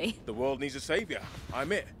 Really? The world needs a savior.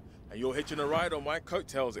 I'm it. And you're hitching a ride on my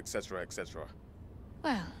coattails, etc., etc.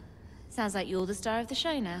 Well, sounds like you're the star of the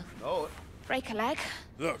show now. Oh. Break a leg.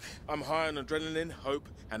 Look, I'm high on adrenaline, hope,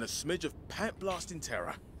 and a smidge of pant-blasting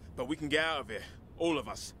terror. But we can get out of here. All of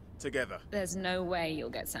us. Together. There's no way you'll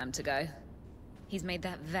get Sam to go. He's made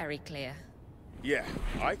that very clear. Yeah,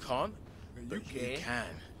 I can't. But you can.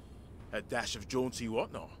 A dash of jaunty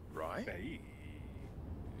whatnot, right?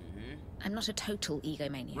 I'm not a total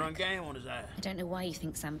egomaniac. Run game on his ass. I don't know why you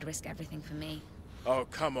think Sam would risk everything for me. Oh,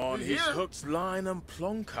 come on. He's hooked, line, and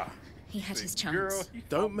plonker. He had his chance.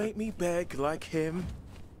 Don't make me beg like him.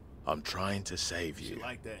 I'm trying to save you. She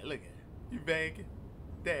like that. Look at it. You begging?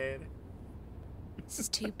 Dad. This is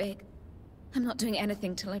too big. I'm not doing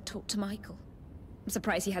anything till I talk to Michael. I'm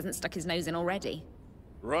surprised he hasn't stuck his nose in already.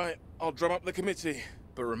 Right, I'll drum up the committee.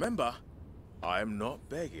 But remember, I'm not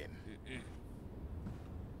begging.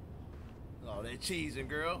 Oh, they cheesing,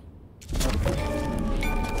 girl.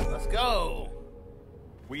 Let's go.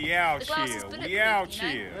 We out here. We out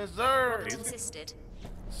here. Yes, sir. Insisted.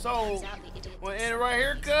 So, we'll end it right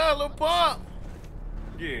here, cuz. Little pump.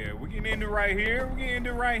 Yeah, we can end it right here. We can end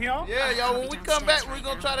it right here. Yeah, y'all, when we come back, we're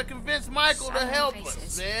going to try to convince Michael to help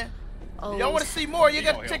us, man. Y'all want to see more? You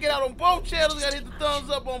got to check it out on both channels. You got to hit the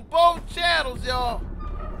thumbs up on both channels, y'all.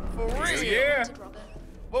 For real. Yeah.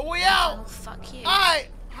 But we out. Oh, fuck you. All right.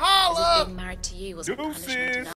 Holla. Being married to you was Deuces.